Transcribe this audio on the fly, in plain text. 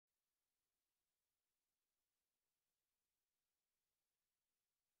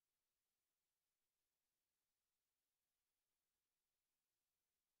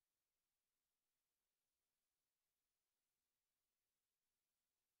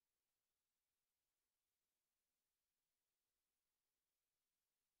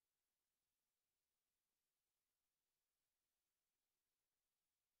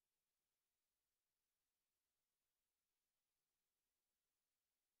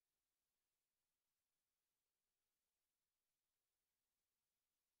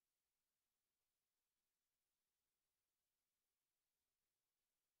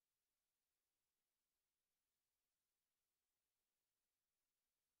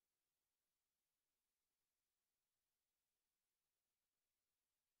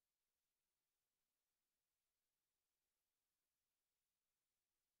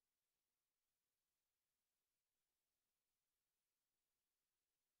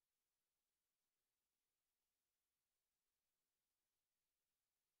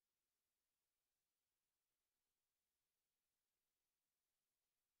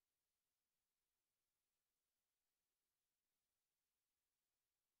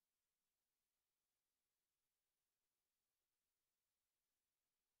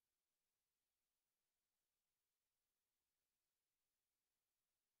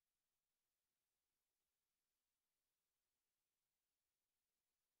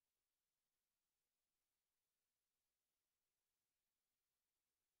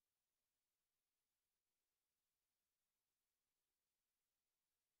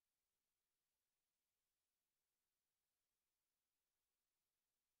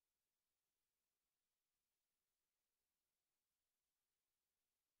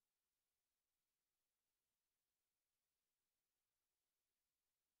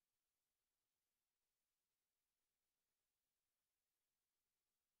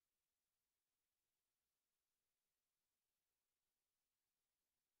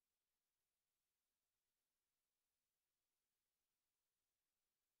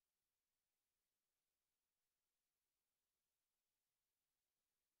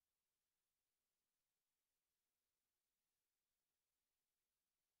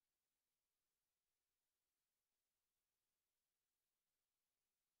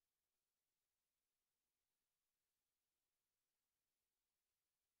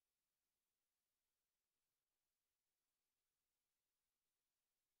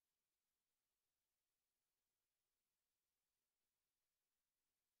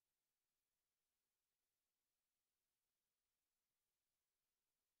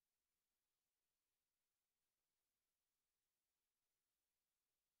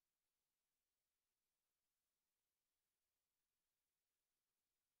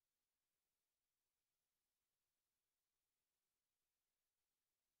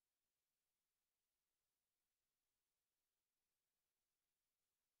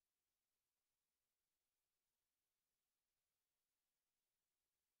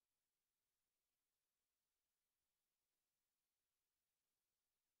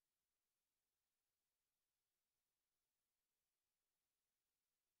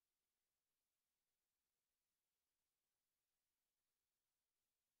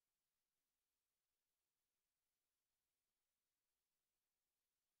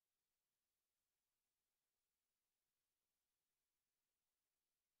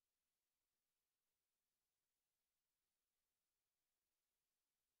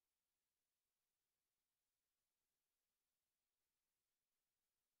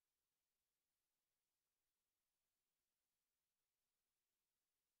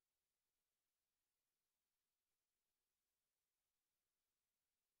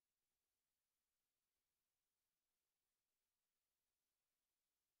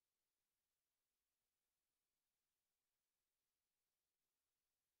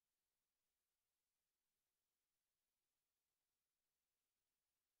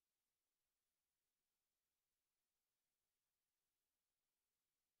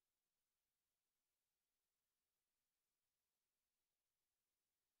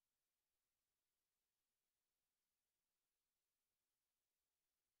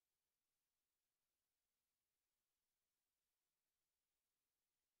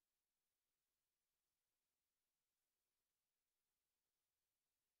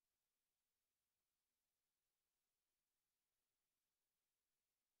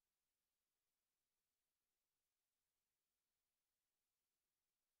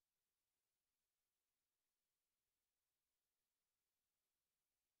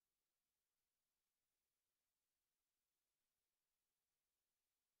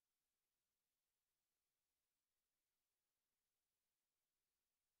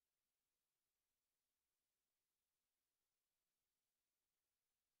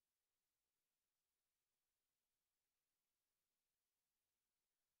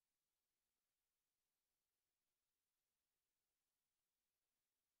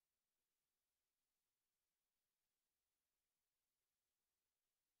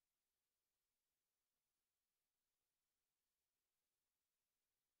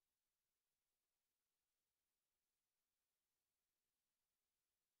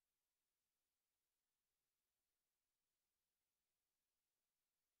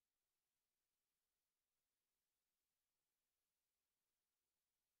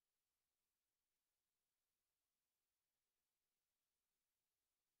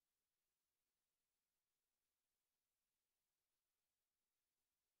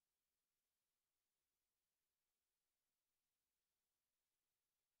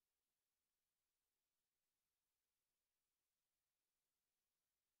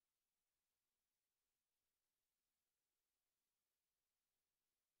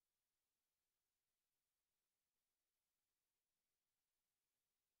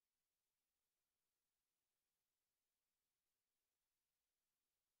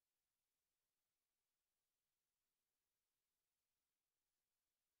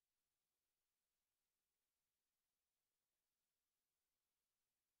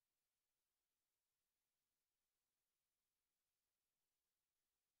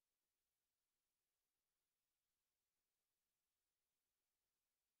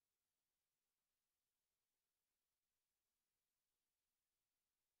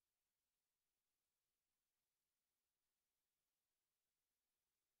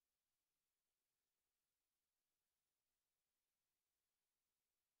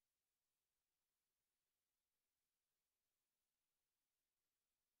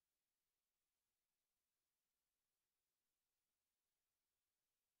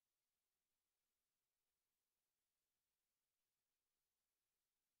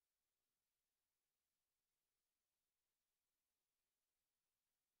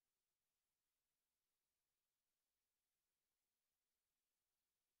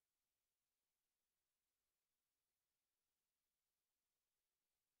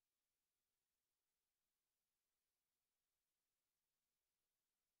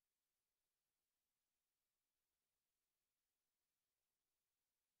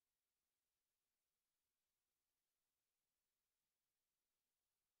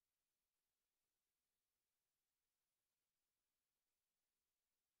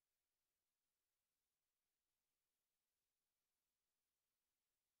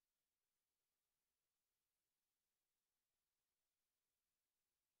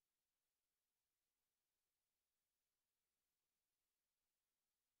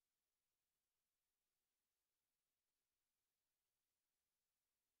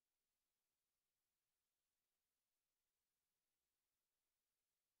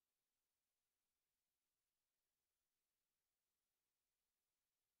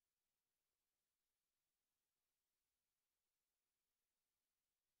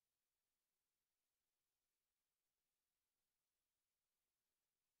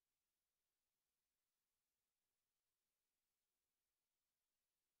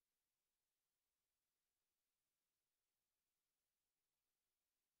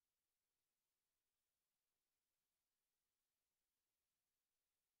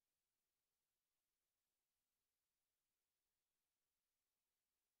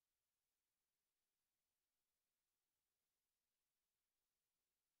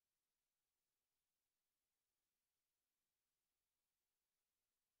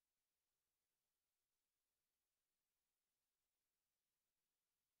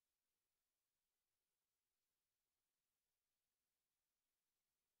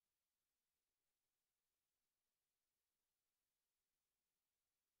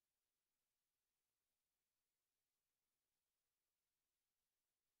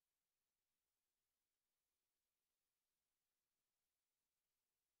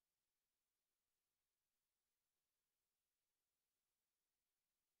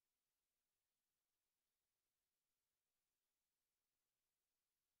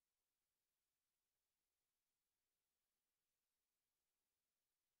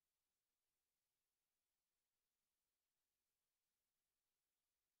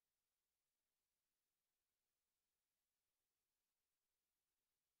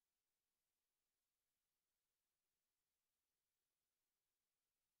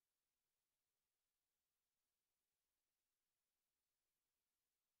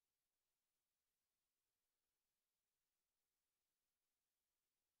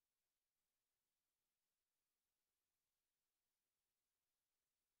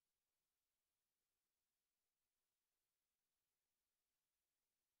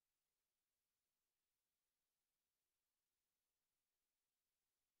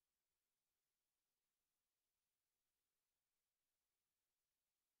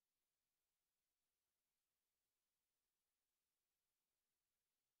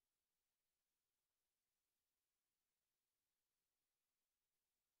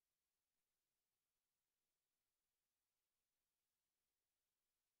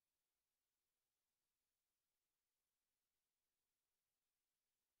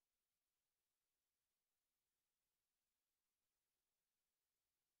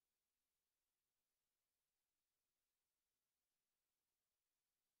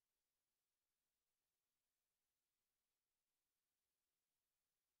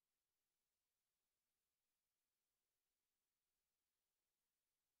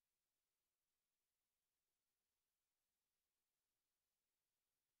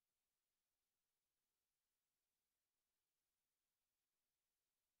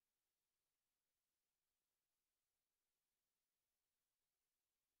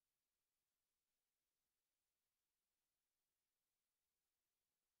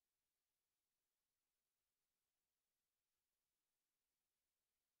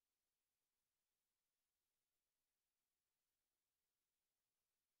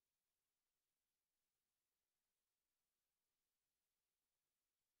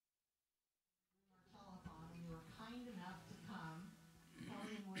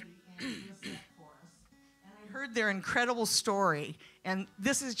heard their incredible story, and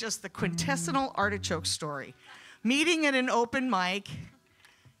this is just the quintessential Artichoke story. Meeting at an open mic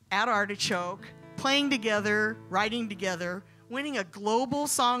at Artichoke, playing together, writing together, winning a global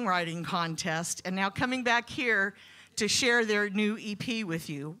songwriting contest, and now coming back here to share their new EP with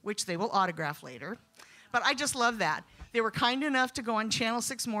you, which they will autograph later. But I just love that. They were kind enough to go on Channel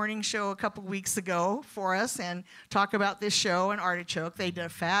 6 Morning Show a couple weeks ago for us and talk about this show and Artichoke. They did a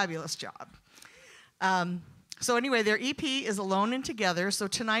fabulous job. So anyway, their EP is Alone and Together. So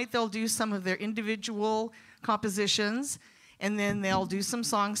tonight they'll do some of their individual compositions, and then they'll do some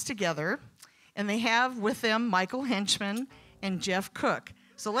songs together. And they have with them Michael Henchman and Jeff Cook.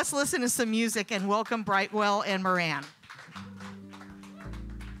 So let's listen to some music and welcome Brightwell and Moran.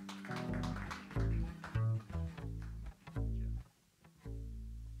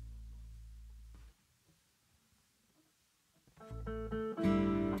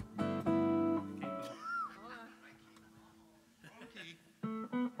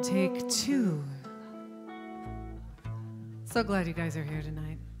 Take two. So glad you guys are here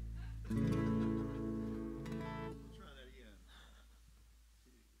tonight.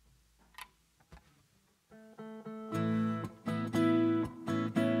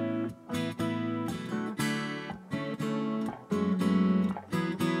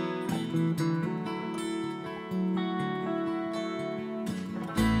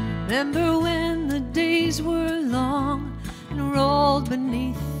 Remember when the days were long and rolled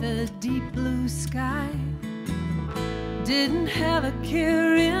beneath a deep blue sky? Didn't have a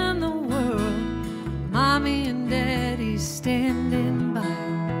care in the world, Mommy and Daddy standing by.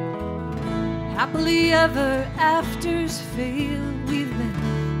 Happily ever afters fail, we've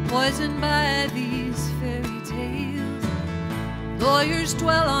been poisoned by these fairy tales. Lawyers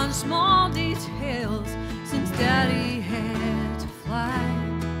dwell on small details since Daddy had to fly.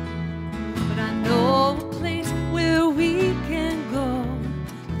 But I know a place where we can go,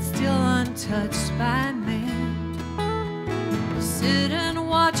 it's still untouched by man. We'll sit and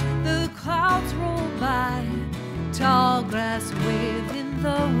watch the clouds roll by, tall grass wave in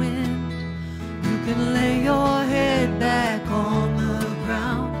the wind. You can lay your head back on the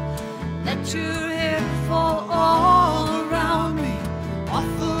ground, let your hair fall all around me.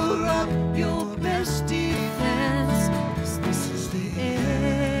 Offer up your best defense, 'cause this is the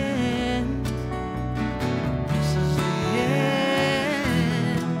end. This is the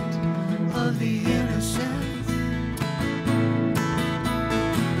end of the innocence.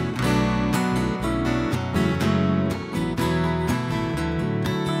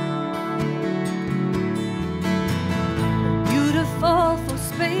 Beautiful for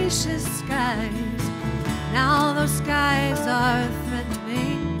spacious skies, now those skies are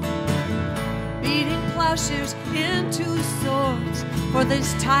threatening, beating plowshares into swords for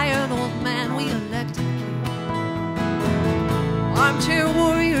this tired old man we elected king. Armchair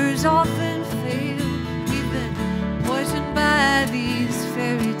warriors often fail, we've been poisoned by these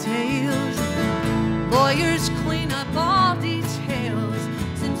fairy tales. Lawyers clean up all details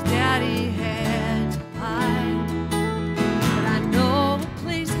since Daddy had to hide. But I know a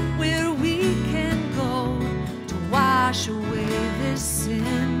place where we can go to wash away this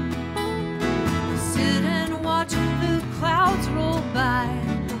sin. Sit and watch the clouds roll by,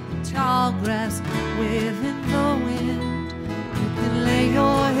 tall grass wave in the wind. You can lay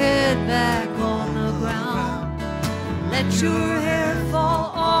your head back on the ground, let your hair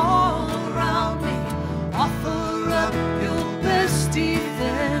fall all around me. Offer up your best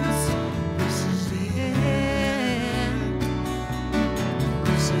defense. This is the end.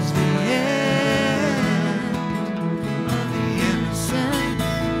 This is the end of the innocence.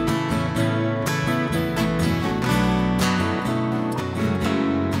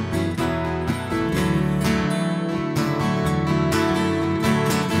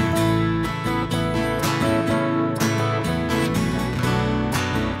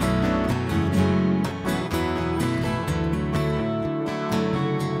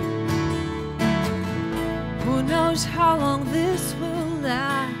 Who knows how long this will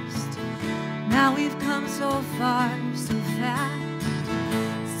last? Now we've come so far, so fast.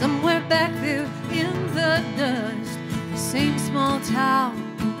 Somewhere back there in the dust, the same small town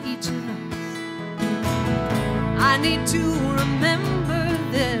in each of us. I need to remember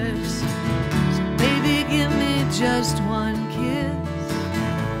this, so baby give me just one kiss.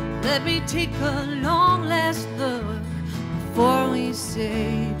 Let me take a long last look before we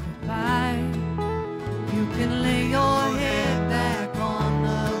say goodbye. You can lay your head back on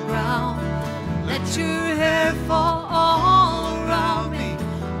the ground, let your hair fall all around me.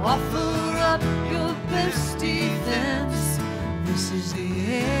 Offer up your best defense. This is the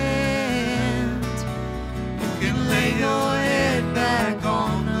end.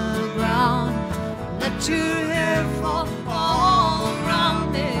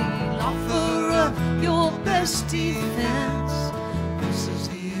 best defense. This is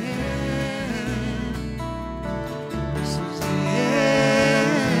the end. This is the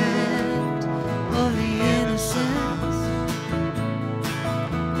end of the innocence.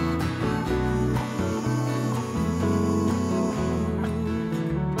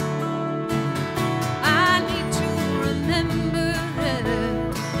 I need to remember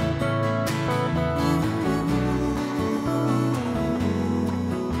this.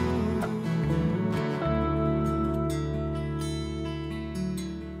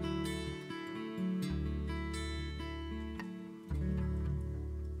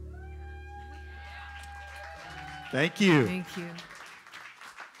 Thank you. Thank you.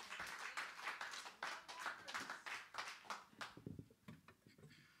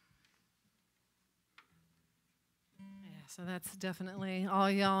 Yeah, so that's definitely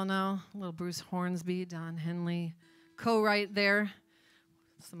all y'all know. Little Bruce Hornsby, Don Henley, co-write there.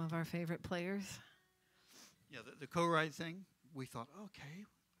 Some of our favorite players. Yeah, the co-write thing, we thought, okay,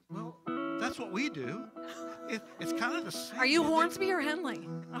 well, that's what we do. It's kind of the same. Are you Hornsby or Henley?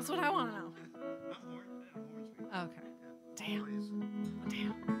 That's what I want to know. I'm Okay. Damn.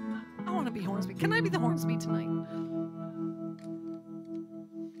 Damn. I want to be Hornsby. Can I be the Hornsby tonight?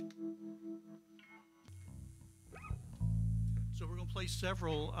 So we're going to play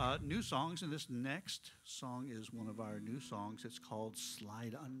several new songs, and this next song is one of our new songs. It's called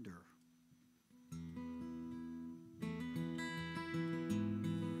Slide Under.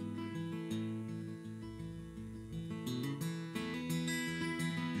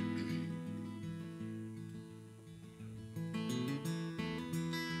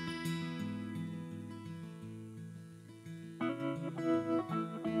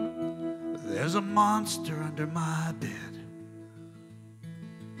 There's a monster under my bed.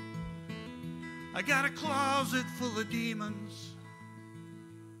 I got a closet full of demons.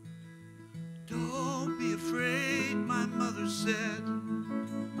 Don't be afraid, my mother said.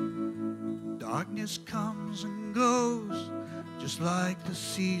 Darkness comes and goes, just like the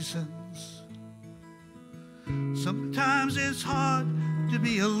seasons. Sometimes it's hard to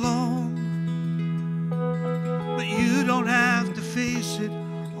be alone, but you don't have to face it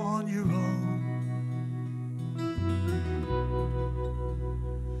on your own.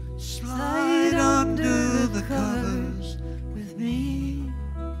 Slide under the covers with me.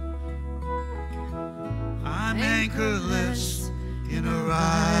 I'm anchorless in a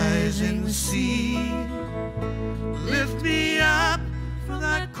rising sea. Lift me up from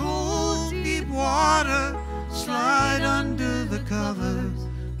that cold, deep water. Slide under the covers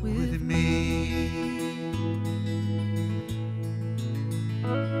with me.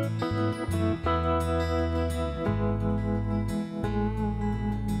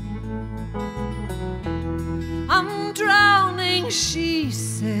 I'm drowning, she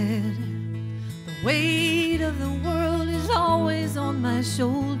said. The weight of the world is always on my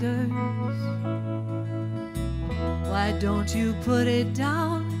shoulders. Why don't you put it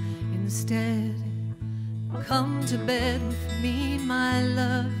down instead? Come to bed with me, my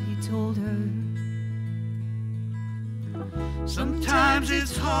love, he told her. Sometimes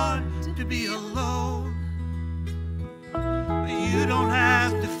it's hard to be alone, but you don't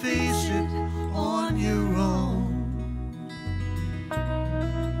have to face it on your own.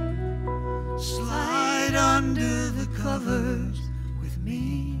 Slide under the covers with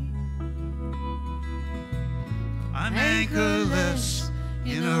me. I'm anchorless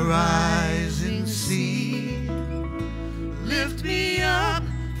in a rising sea. Lift me up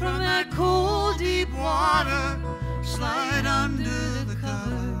from that cold, deep water. Slide under the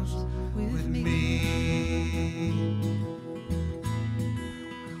covers with me.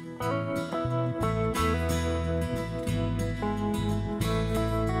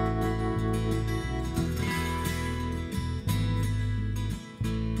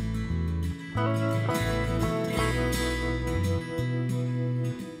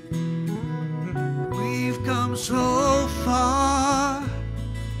 We've come so far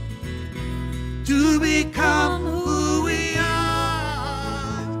to become who we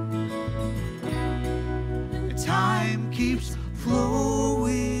are. And time keeps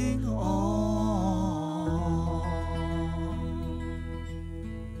flowing on.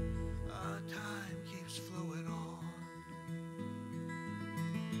 Time keeps flowing on.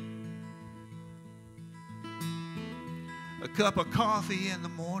 A cup of coffee in the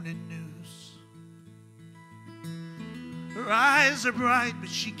morning news. Her eyes are bright, but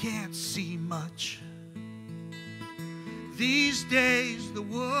she can't see much. These days, the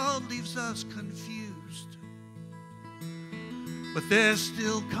world leaves us confused, but there's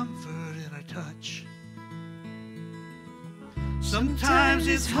still comfort in her touch. Sometimes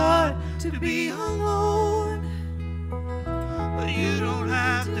it's hard to be alone, but you don't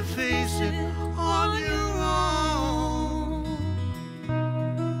have to face it on your own.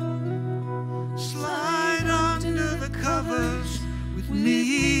 Slide under the covers with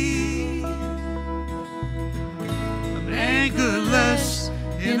me. I'm anchorless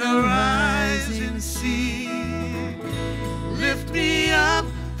in a rising sea. Lift me up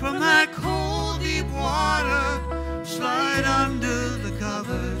from that cold deep water. Slide under the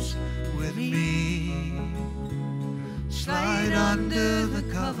covers with me. Slide under the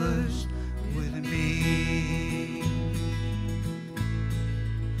covers with me.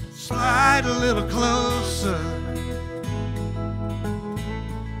 Slide a little closer.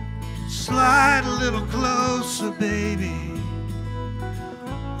 Slide a little closer, baby.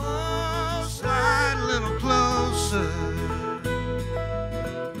 Oh, slide a little closer.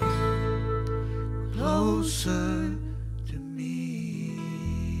 Closer to me.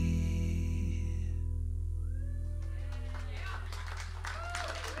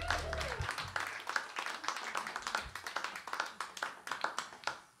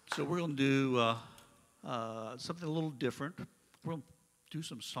 So we're going to do something a little different. We're going to do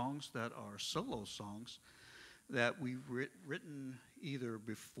some songs that are solo songs that we've written either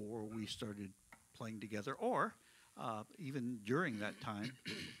before we started playing together or even during that time.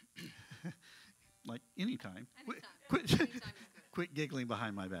 Like anytime. Quit giggling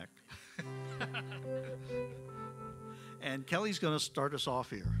behind my back. And Kelly's going to start us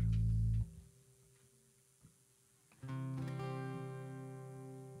off here.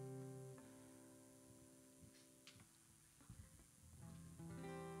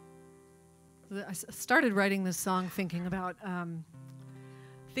 I started writing this song thinking about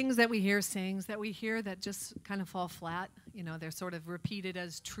things that we hear, sayings that we hear that just kind of fall flat. You know, they're sort of repeated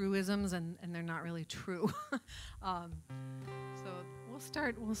as truisms, and they're not really true. So we'll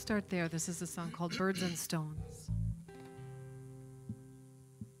start there. This is a song called Birds and Stones.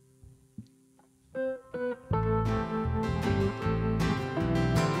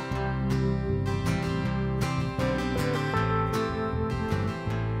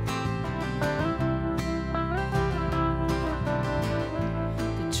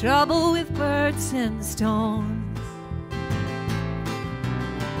 Trouble with birds and stones,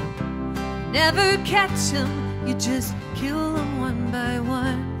 never catch them, you just kill them one by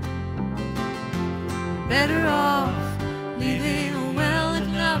one. Better off leaving a well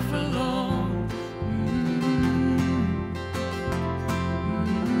enough alone.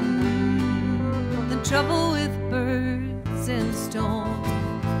 The trouble with birds and stones.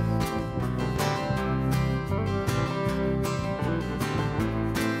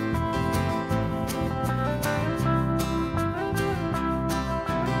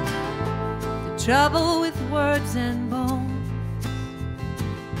 Trouble with words and bones.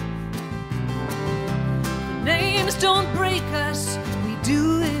 The names don't break us, we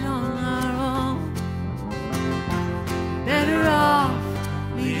do it on our own. Better off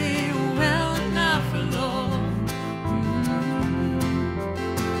leaving well enough alone.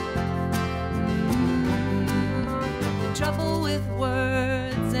 Trouble with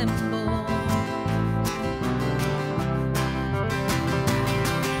words and bones.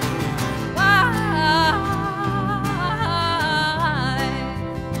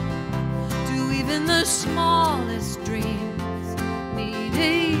 The smallest dreams need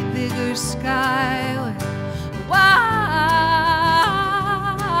a bigger sky. Why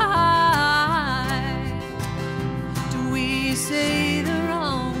do we say the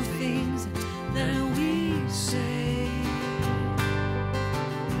wrong things that we say?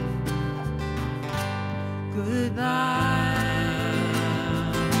 Goodbye,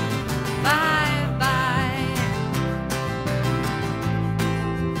 bye bye.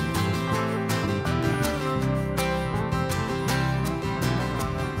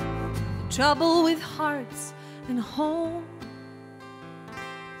 Trouble with hearts and home.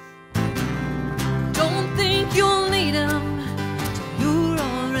 Don't think you'll need them till you're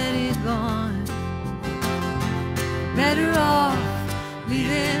already gone. Better off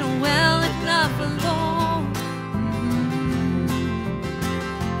leaving well enough alone.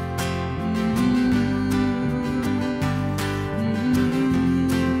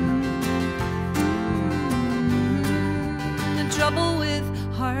 The trouble with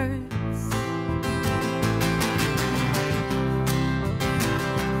hearts.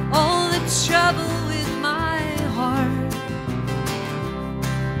 All the trouble with my heart.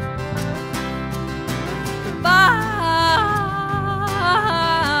 Goodbye.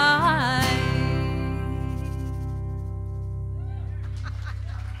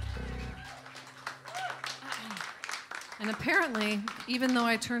 And apparently, even though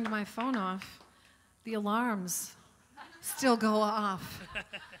I turned my phone off, the alarms still go off.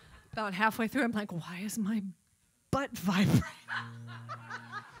 About halfway through, I'm like, why is my butt vibrating?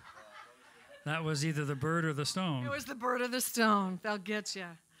 That was either the bird or the stone. It was the bird or the stone. They'll get you.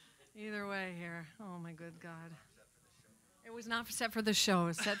 Either way here. Oh, my good God. It was not set for the show.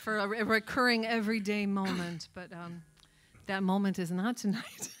 It's set for a recurring everyday moment. But that moment is not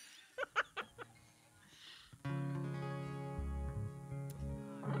tonight.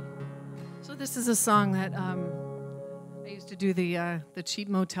 So this is a song that I used to do the cheap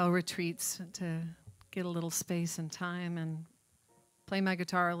motel retreats to get a little space and time and play my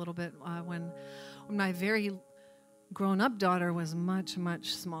guitar a little bit when my very grown-up daughter was much,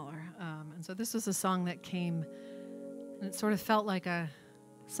 much smaller. And so this was a song that came, and it sort of felt like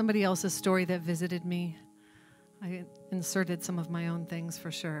somebody else's story that visited me. I inserted some of my own things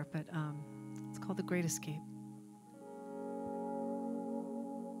for sure, but it's called The Great Escape.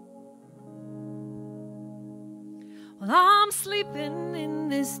 Well, I'm sleeping in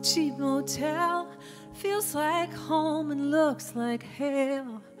this cheap motel. Feels like home and looks like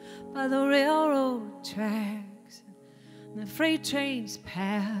hell by the railroad tracks. And the freight trains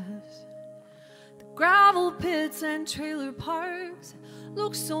pass. The gravel pits and trailer parks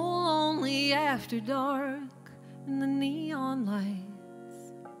look so lonely after dark. And the neon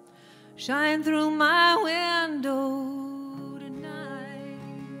lights shine through my window tonight.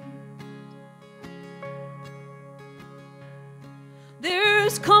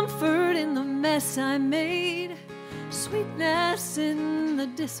 There's comfort in the mess I made, sweetness in the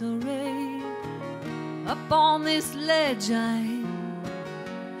disarray. Up on this ledge I'm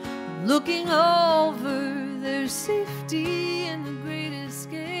looking over. There's safety in the great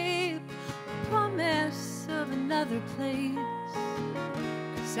escape, a promise of another place.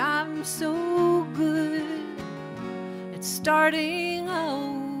 'Cause I'm so good at starting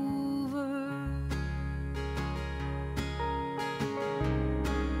over.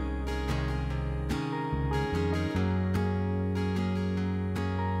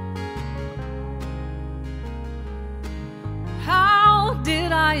 How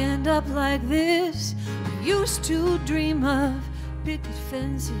did I end up like this? I used to dream of picket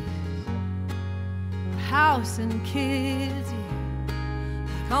fences, house and kids,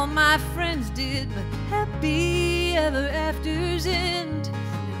 yeah, like all my friends did, but happy ever afters end.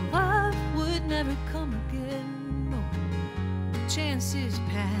 And love would never come again, no, the chances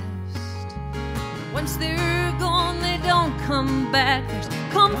passed. Once they're gone, they don't come back. There's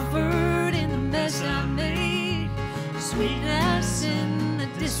comfort in the mess I made, sweetness in the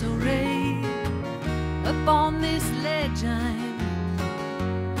disarray. Up on this ledge I'm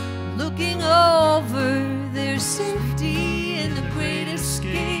looking over. There's safety in the great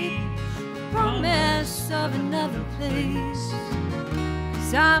escape, the promise of another place.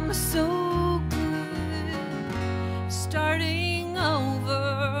 'Cause I'm so good starting over.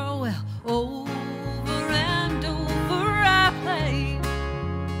 Well, over and over I play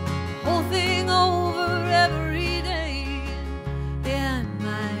the whole thing over every day in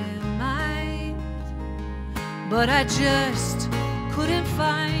my mind. But I just couldn't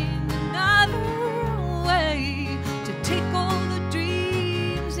find another way to take all the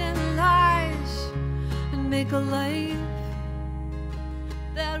dreams and the lies and make a life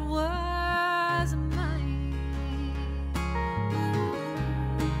that was mine.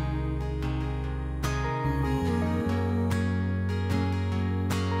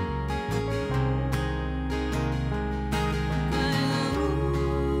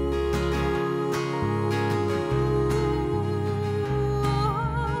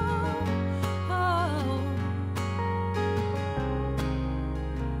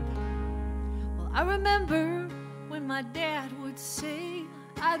 I remember when my dad would say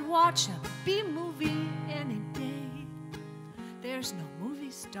I'd watch a B-movie any day. There's no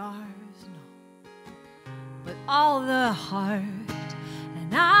movie stars, no, but all the heart.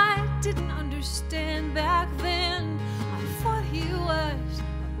 And I didn't understand back then. I thought he was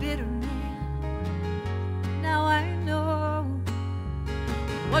a bitter man. Now I know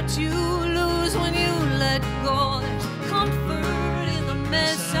what you lose when you let go. There's comfort in the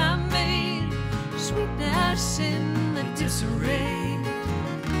mess I made, sweetness in the disarray.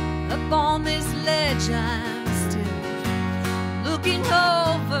 Up on this ledge I'm still looking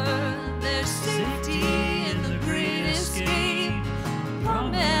over. There's safety in the great escape,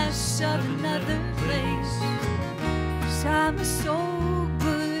 promise of another place. 'Cause I'm so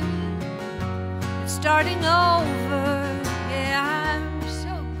good at starting over. Yeah, I'm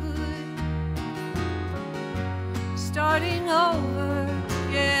so good starting over.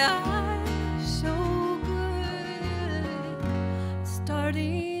 Yeah, I'm so good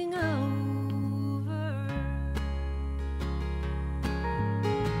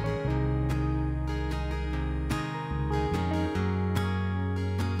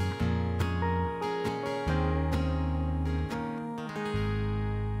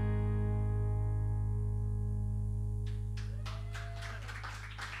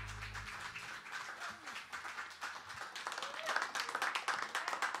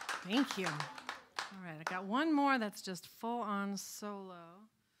Thank you. All right, I got one more that's just full on solo.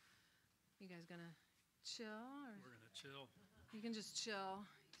 You guys gonna chill? Or We're gonna chill. you can just chill.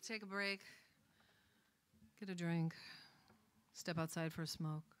 Take a break. Get a drink. Step outside for a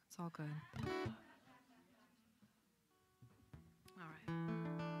smoke. It's all good. All right. I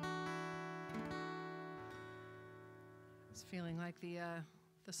was feeling like the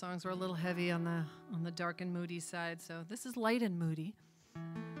songs were a little heavy on the dark and moody side, so this is light and moody.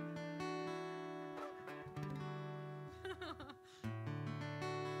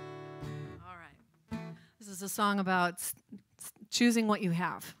 All right. This is a song about choosing what you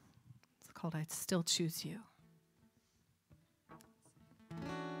have. It's called "I Still Choose You."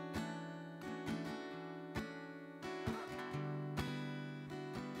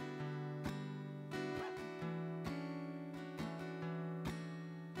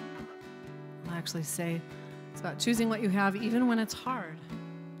 I'll actually say it's about choosing what you have even when it's hard.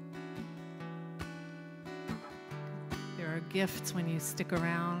 There are gifts when you stick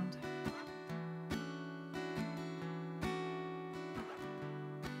around.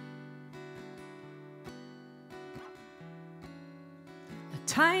 A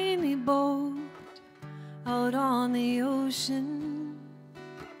tiny boat out on the ocean,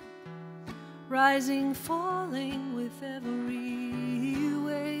 rising, falling with every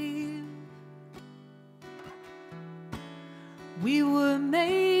wave. We were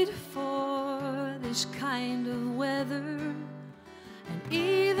made for this kind of weather, and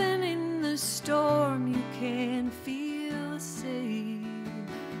even in the storm you can feel safe.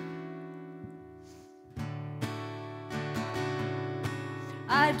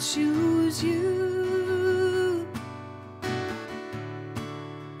 I choose you.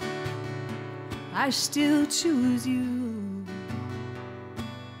 I still choose you.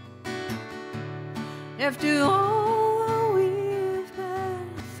 After all we've been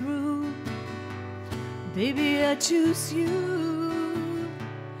through, baby, I choose you.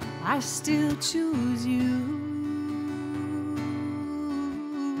 I still choose you.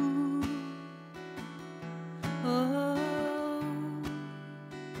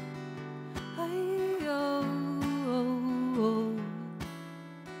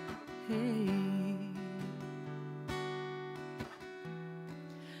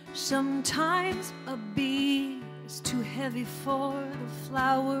 Sometimes a bee is too heavy for the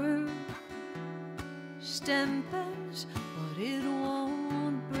flower. Stem bends, but it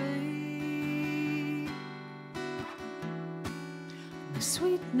won't break. The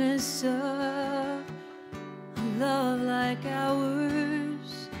sweetness of a love like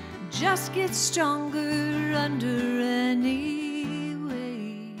ours just gets stronger under any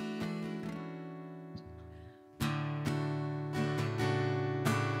weight.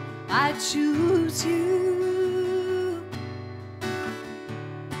 I choose you.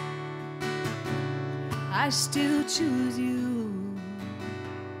 I still choose you.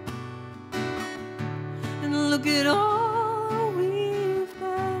 And look at all we've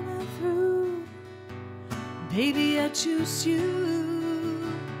been through. Baby, I choose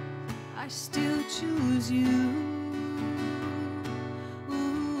you. I still choose you.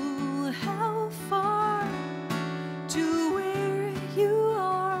 Ooh, how far to where you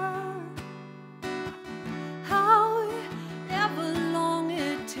are, however long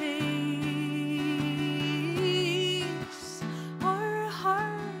it takes, our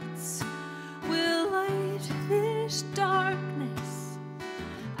hearts will light this darkness.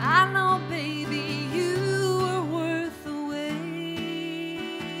 I know, baby, you are worth the wait.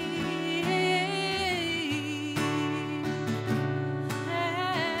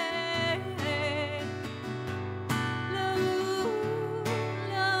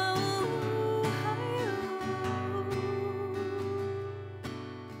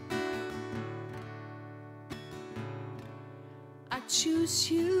 I choose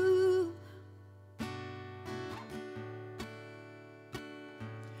you.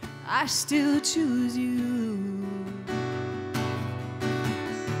 I still choose you.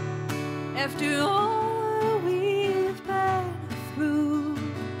 After all we've been through,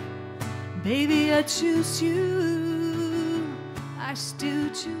 baby, I choose you. I still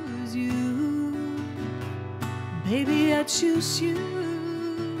choose you. Baby, I choose you.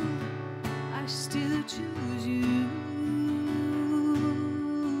 I still choose you.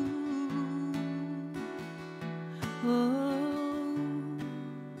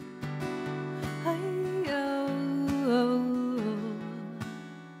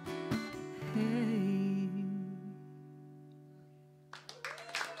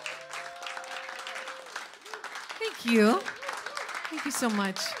 Thank you. Thank you so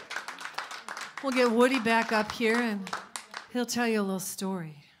much. We'll get Woody back up here and he'll tell you a little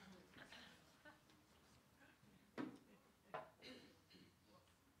story.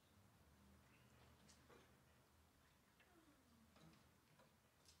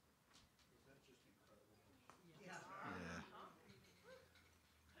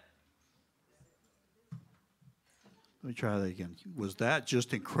 Let me try that again. Was that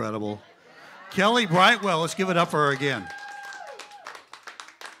just incredible? Kelly Brightwell, let's give it up for her again.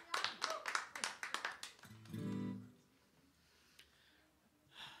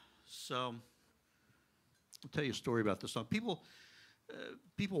 So, I'll tell you a story about this song. People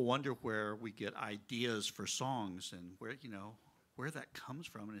wonder where we get ideas for songs and where that comes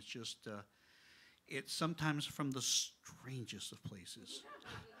from, and it's just it's sometimes from the strangest of places.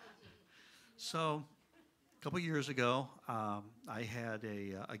 So, a couple years ago, I had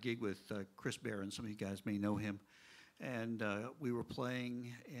a gig with Chris Barron. Some of you guys may know him, and we were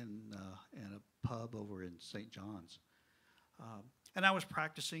playing in a pub over in St. John's. And I was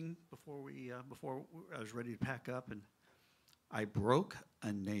practicing before I was ready to pack up, and I broke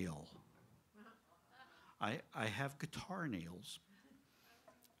a nail. I have guitar nails.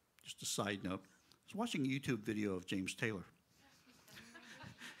 Just a side note. I was watching a YouTube video of James Taylor.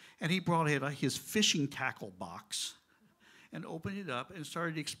 And he brought his fishing tackle box and opened it up and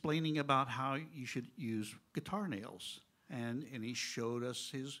started explaining about how you should use guitar nails. And he showed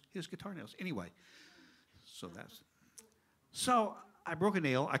us his guitar nails. Anyway, so I broke a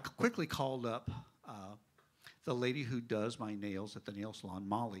nail. I quickly called up the lady who does my nails at the nail salon,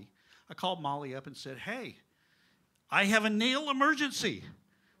 Molly. I called Molly up and said, hey, I have a nail emergency.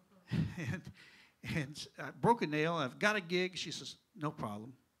 and I broke a nail. I've got a gig. She says, no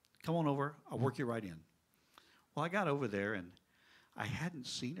problem. Come on over. I'll work you right in. Well, I got over there, and I hadn't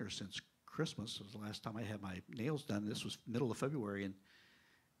seen her since Christmas. It was the last time I had my nails done. This was middle of February,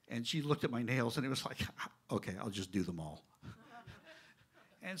 and she looked at my nails, and it was like, okay, I'll just do them all.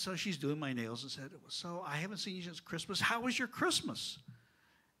 And so she's doing my nails and said, so I haven't seen you since Christmas. How was your Christmas?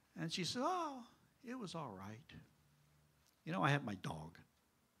 And she said, oh, it was all right. You know, I have my dog.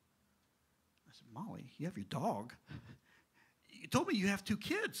 I said, Molly, you have your dog? You told me you have 2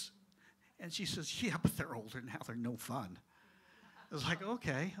 kids. And she says, yeah, but they're older now. They're no fun. I was like,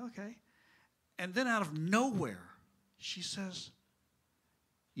 okay. And then out of nowhere, she says,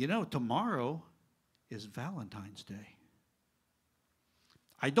 you know, tomorrow is Valentine's Day.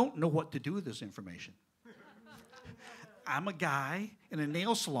 I don't know what to do with this information. I'm a guy in a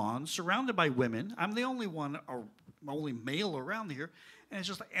nail salon surrounded by women. I'm the only one, or only male around here. And it's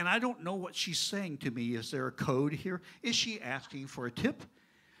just like, and I don't know what she's saying to me. Is there a code here? Is she asking for a tip?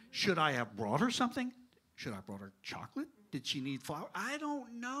 Should I have brought her something? Should I have brought her chocolate? Did she need flour? I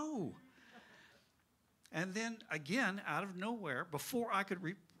don't know. And then again, out of nowhere, before I could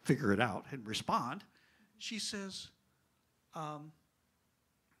figure it out and respond, she says,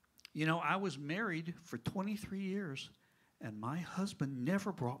 you know, I was married for 23 years, and my husband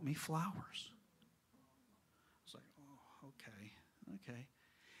never brought me flowers. I was like, oh, okay.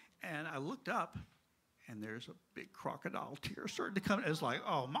 And I looked up, and there's a big crocodile tear starting to come. It's like,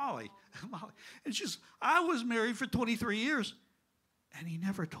 oh, Molly. And she's, I was married for 23 years, and he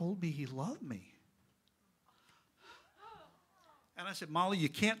never told me he loved me. And I said, Molly, you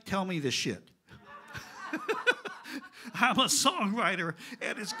can't tell me this shit. I'm a songwriter,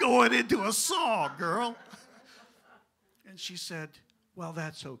 and it's going into a song, girl. And she said, well,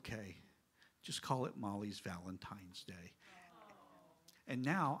 that's okay. Just call it Molly's Valentine's Day. And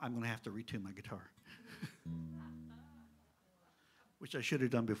now I'm going to have to retune my guitar. Which I should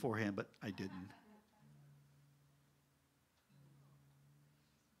have done beforehand, but I didn't.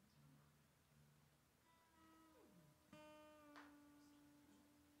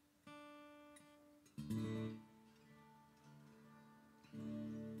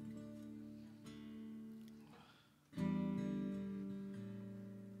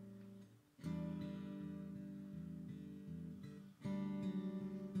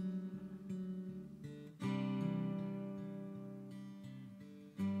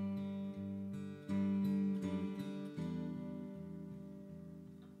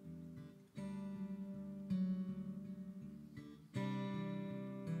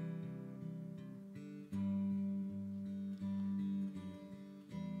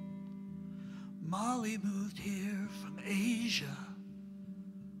 Molly moved here from Asia.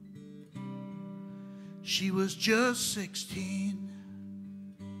 She was just 16.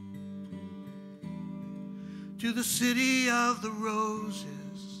 To the city of the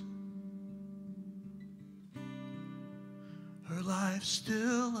roses. Her life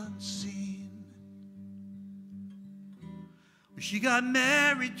still unseen. When she got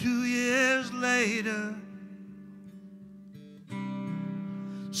married 2 years later,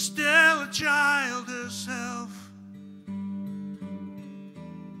 still a child herself.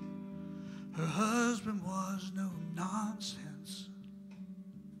 Her husband was no nonsense.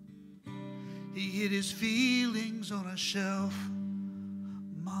 He hid his feelings on a shelf.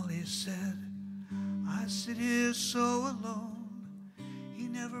 Molly said, I I sit here so alone. He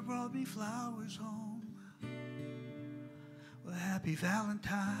never brought me flowers home. Well, happy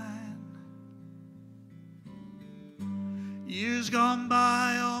Valentine. Years gone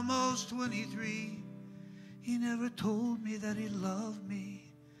by, almost 23. He never told me that he loved me.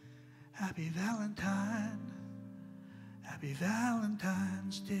 Happy Valentine. Happy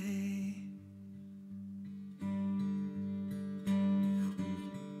Valentine's Day.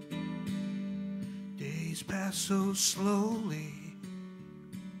 Days pass so slowly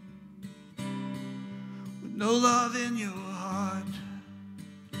with no love in your heart.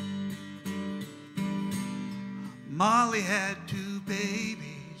 Molly had 2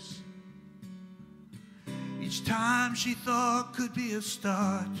 babies. Each time she thought could be a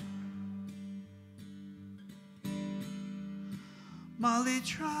start. Molly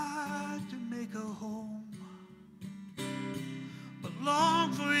tried to make a home, but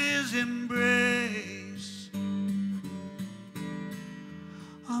longed for his embrace.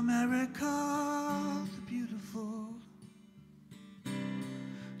 America the beautiful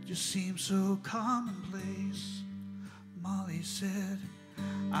just seems so commonplace. Molly said,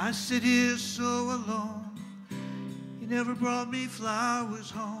 I sit here so alone. He never brought me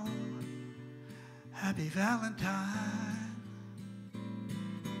flowers home. Happy Valentine.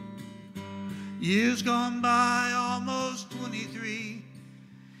 Years gone by, almost 23.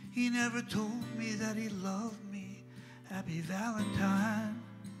 He never told me that he loved me. Happy Valentine.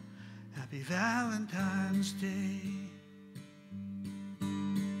 Happy Valentine's Day.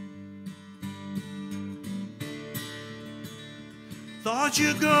 Thought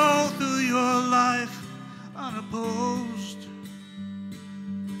you'd go through your life unopposed.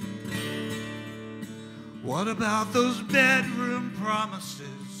 What about those bedroom promises?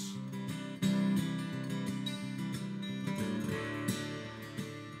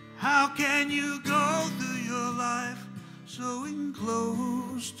 How can you go through your life so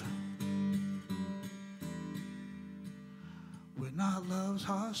enclosed? We're not love's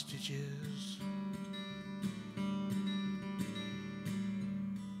hostages.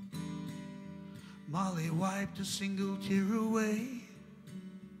 Molly wiped a single tear away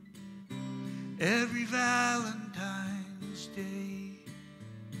every Valentine's Day.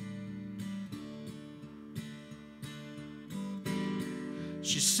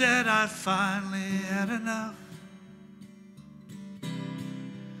 She said, I finally had enough.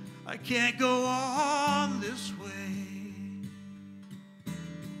 I can't go on this way.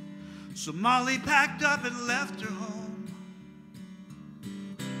 So Molly packed up and left her home.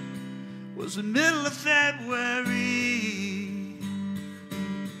 It was the middle of February.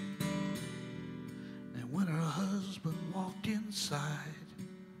 And when her husband walked inside,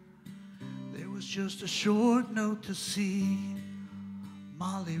 there was just a short note to see.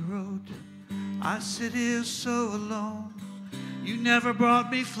 Molly wrote, I sit here so alone. You never brought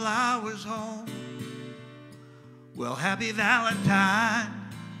me flowers home. Well, happy Valentine.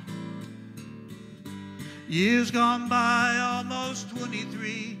 Years gone by, almost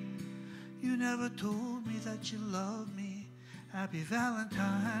 23. You never told me that you loved me. Happy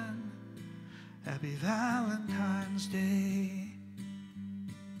Valentine. Happy Valentine's Day.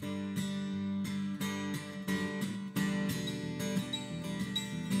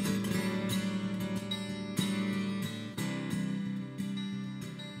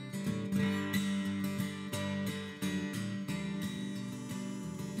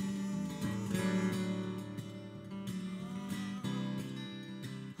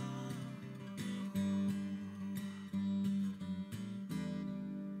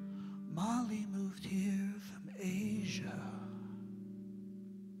 Molly moved here from Asia.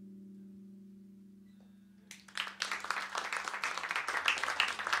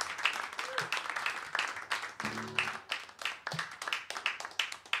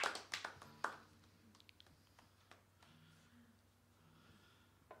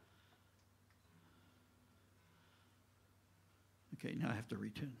 Okay, now I have to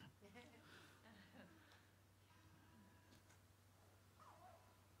retune.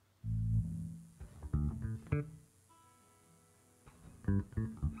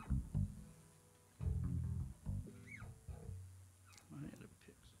 I had to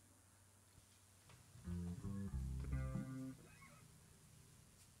pick some.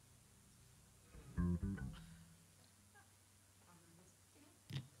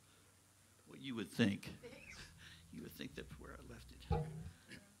 Well, you would think that's where I left it.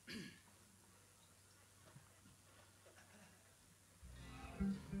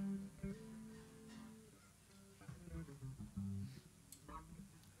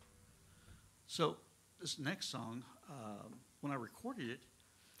 So this next song, when I recorded it,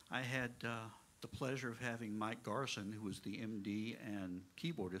 I had the pleasure of having Mike Garson, who was the MD and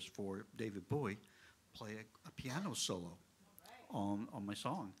keyboardist for David Bowie, play a piano solo on my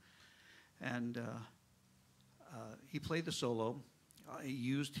song. And he played the solo. He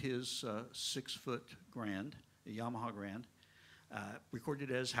used his 6-foot Grand, a Yamaha Grand, recorded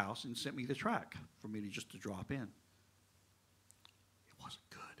it at his house and sent me the track for me to drop in. It wasn't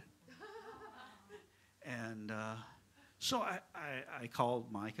good. And so I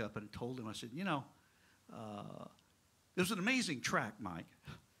called Mike up and told him, I said, you know, it was an amazing track, Mike,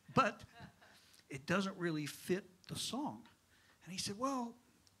 but it doesn't really fit the song. And he said, well,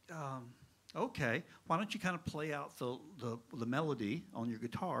 okay, why don't you kind of play out the melody on your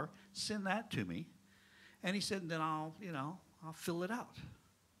guitar, send that to me. And he said, then I'll fill it out.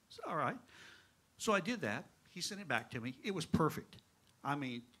 I said, all right. So I did that. He sent it back to me. It was perfect. I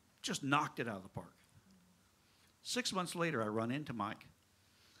mean, just knocked it out of the park. 6 months later, I run into Mike,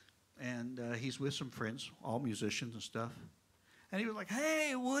 and he's with some friends, all musicians and stuff. And he was like,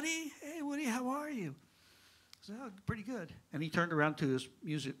 hey, Woody, how are you? I said, oh, pretty good. And he turned around to his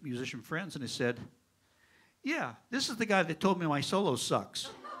musician friends and he said, yeah, this is the guy that told me my solo sucks.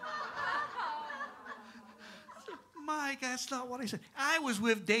 Mike, that's not what I said. I was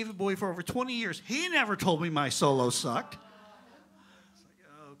with David Bowie for over 20 years. He never told me my solo sucked. It's like,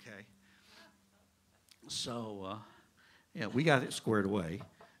 okay. So, yeah, we got it squared away,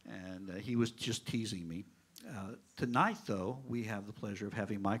 and he was just teasing me. Tonight, though, we have the pleasure of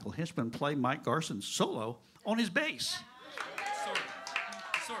having Michael Hinchman play Mike Garson's solo on his bass.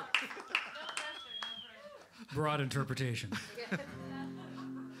 Sort of. Broad interpretation.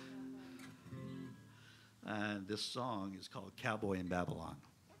 And this song is called Cowboy in Babylon.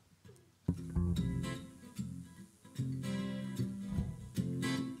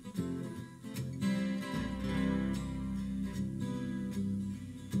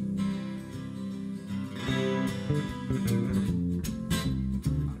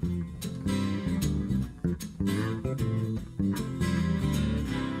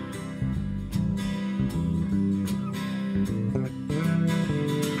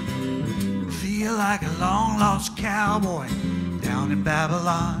 Feel like a long-lost cowboy down in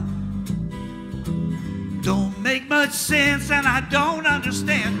Babylon. Don't make much sense and I don't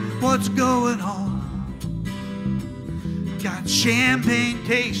understand what's going on. Got champagne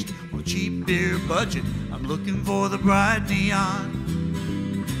taste or cheap beer budget. I'm looking for the bright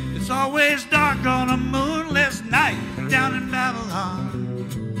neon. It's always dark on a moonless night down in Babylon.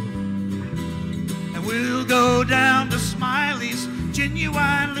 And we'll go down to Smiley's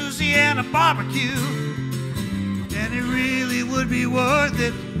genuine Louisiana barbecue. And it really would be worth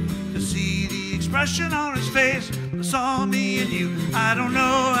it to see the expression on his face that saw me and you. I don't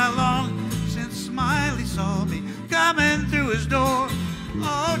know how long since Smiley saw me coming through his door.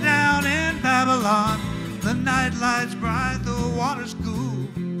 Oh, down in Babylon, the night lights bright, the water's cool,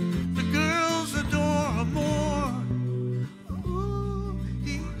 the girls adore her more. Ooh,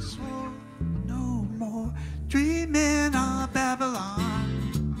 he swore no more dreaming of Babylon.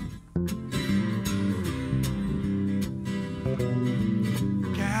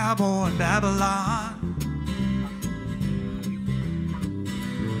 Cowboy in Babylon.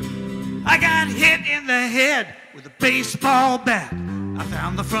 I got hit in the head with a baseball bat. I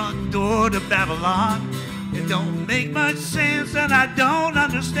found the front door to Babylon. It don't make much sense and I don't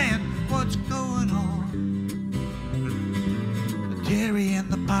understand what's going on. The Terry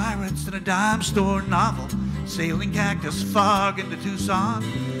and the Pirates and a dime store novel, sailing cactus fog into Tucson.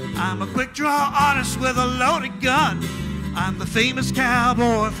 I'm a quick draw artist with a loaded gun. I'm the famous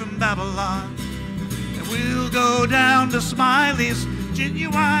cowboy from Babylon. And we'll go down to Smiley's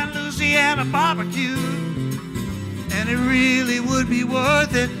genuine Louisiana barbecue. And it really would be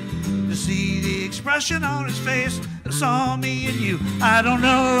worth it to see the expression on his face that saw me and you. I don't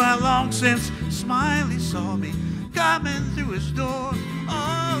know how long since Smiley saw me coming through his door.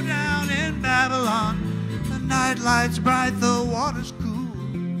 Oh, down in Babylon, the night lights bright, the water's cool,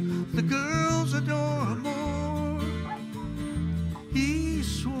 the girls adore her more. He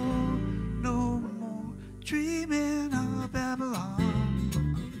swore no more dreaming of Babylon.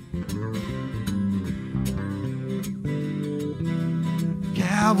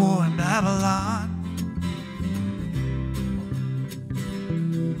 Cowboy in Babylon.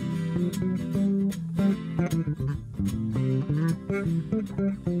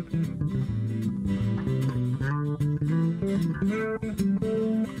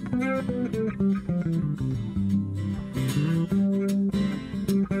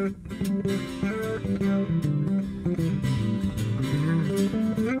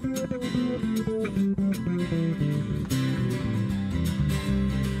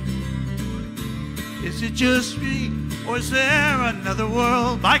 it just me, or is there another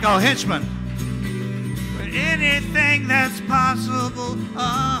world? Michael Henchman. Where anything that's possible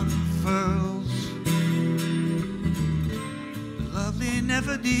unfurls. The lovely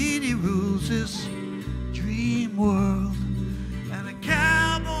Nefertiti rules this dream world. And a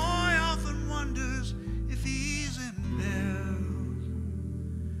cowboy often wonders if he's embarrassed,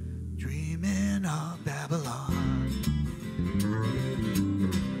 dreaming of Babylon.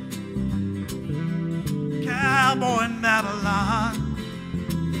 Cowboy in Babylon,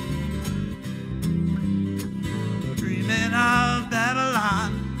 dreaming of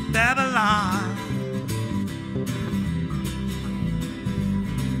Babylon, Babylon.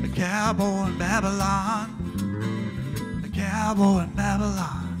 A cowboy in Babylon, a cowboy in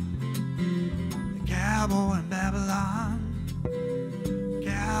Babylon, a cowboy in Babylon,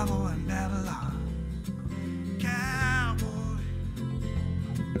 cowboy in Babylon, cowboy.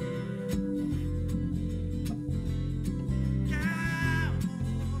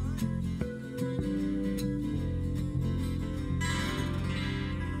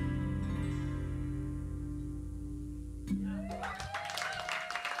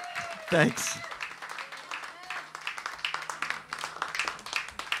 Thanks.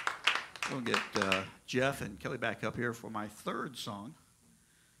 We'll get Jeff and Kelly back up here for my third song.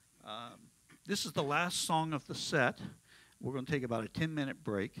 This is the last song of the set. We're going to take about a 10-minute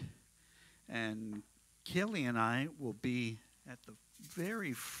break. And Kelly and I will be at the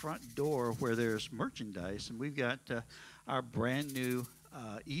very front door where there's merchandise. And we've got our brand new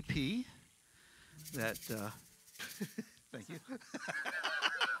EP that... thank you.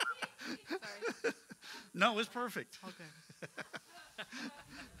 No, it's perfect. Okay.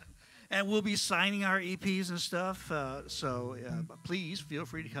 And we'll be signing our EPs and stuff. So please feel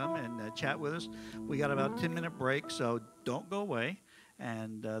free to come and chat with us. We got about a 10-minute break, so don't go away.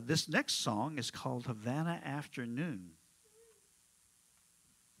 And this next song is called Havana Afternoon.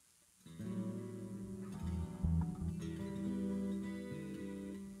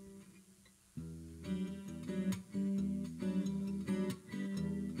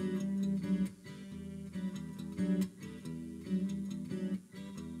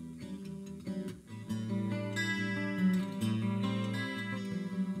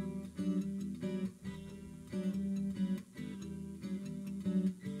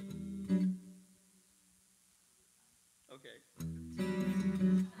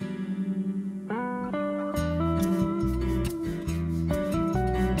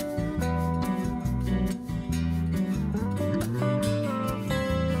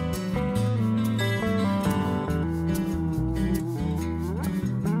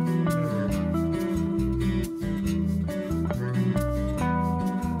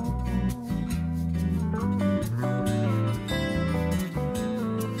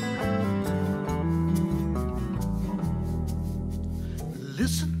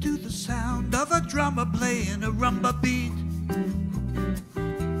 Drummer playing a rumba beat,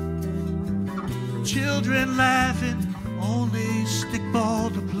 children laughing, only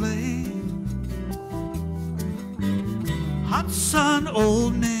stickball to play. Hot sun,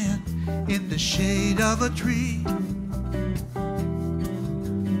 old man in the shade of a tree,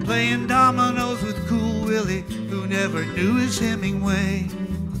 playing dominoes with Cool Willie, who never knew his Hemingway.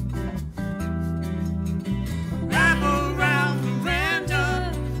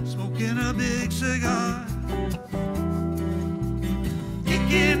 Cigar,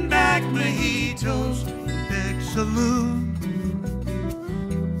 kicking back mojitos, big saloon.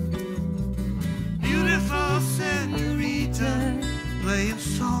 Beautiful senorita playing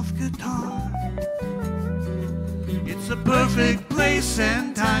soft guitar. It's a perfect place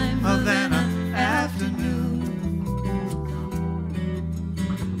and time, Havana afternoon.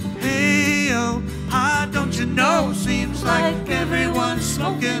 Hey-oh, ah, don't you know, seems like everyone's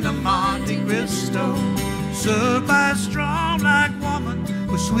smoking a Monte Cristo, served by a strong black woman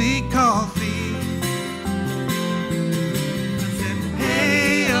with sweet coffee. I said,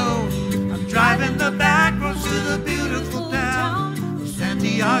 hey-oh, I'm driving the back roads to the beautiful town of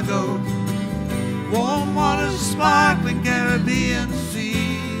Santiago. Warm waters, sparkling Caribbean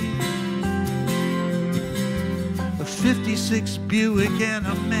Sea. A 56 Buick and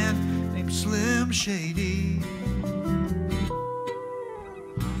a man named Slim Shady.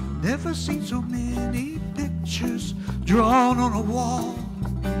 Never seen so many pictures drawn on a wall,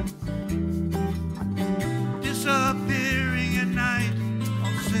 disappearing at night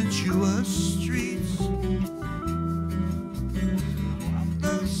on sensuous streets. While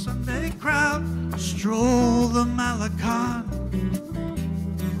the Sunday crowd stroll the Malacan,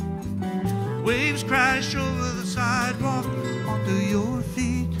 waves crash over the sidewalk onto your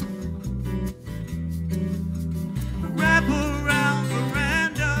feet.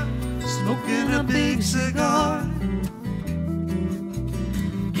 a big cigar,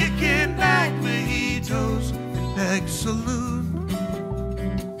 kicking back mojitos in Peg's Saloon.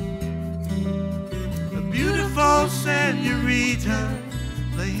 A beautiful senorita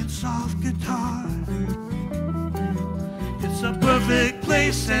playing soft guitar. It's a perfect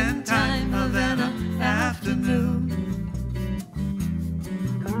place and time, Havana afternoon.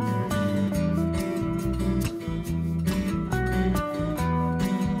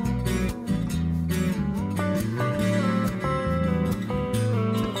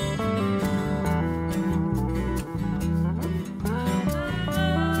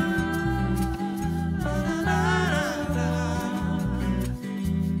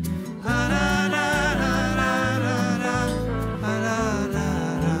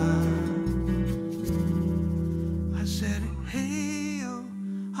 I said, hey,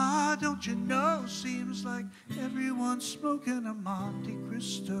 oh, don't you know, seems like everyone's smoking a Monte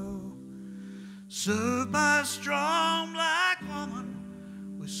Cristo, served by a strong black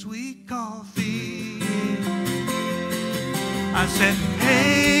woman with sweet coffee. I said,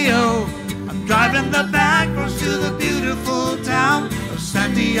 hey, oh, I'm driving the back roads to the beautiful town of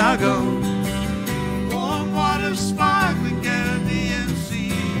Santiago. Warm water, sparkling Caribbean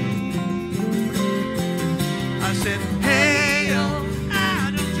sea. I said, hey, oh,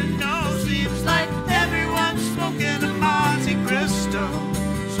 don't you know, seems like everyone's smoking a Monte Cristo,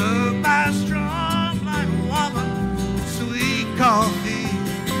 served by a strong black woman, sweet coffee.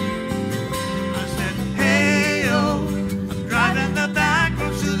 I said, hey, oh, I'm driving the back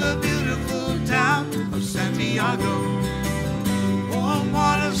roads to the beautiful town of Santiago. Warm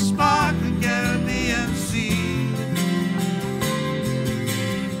water, sparkling Caribbean sea.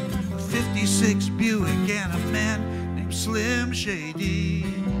 A 56 Buick and a man named Slim Shady.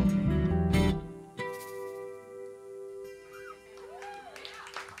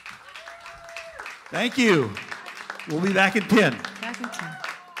 Thank you. We'll be back in 10. Back in 10.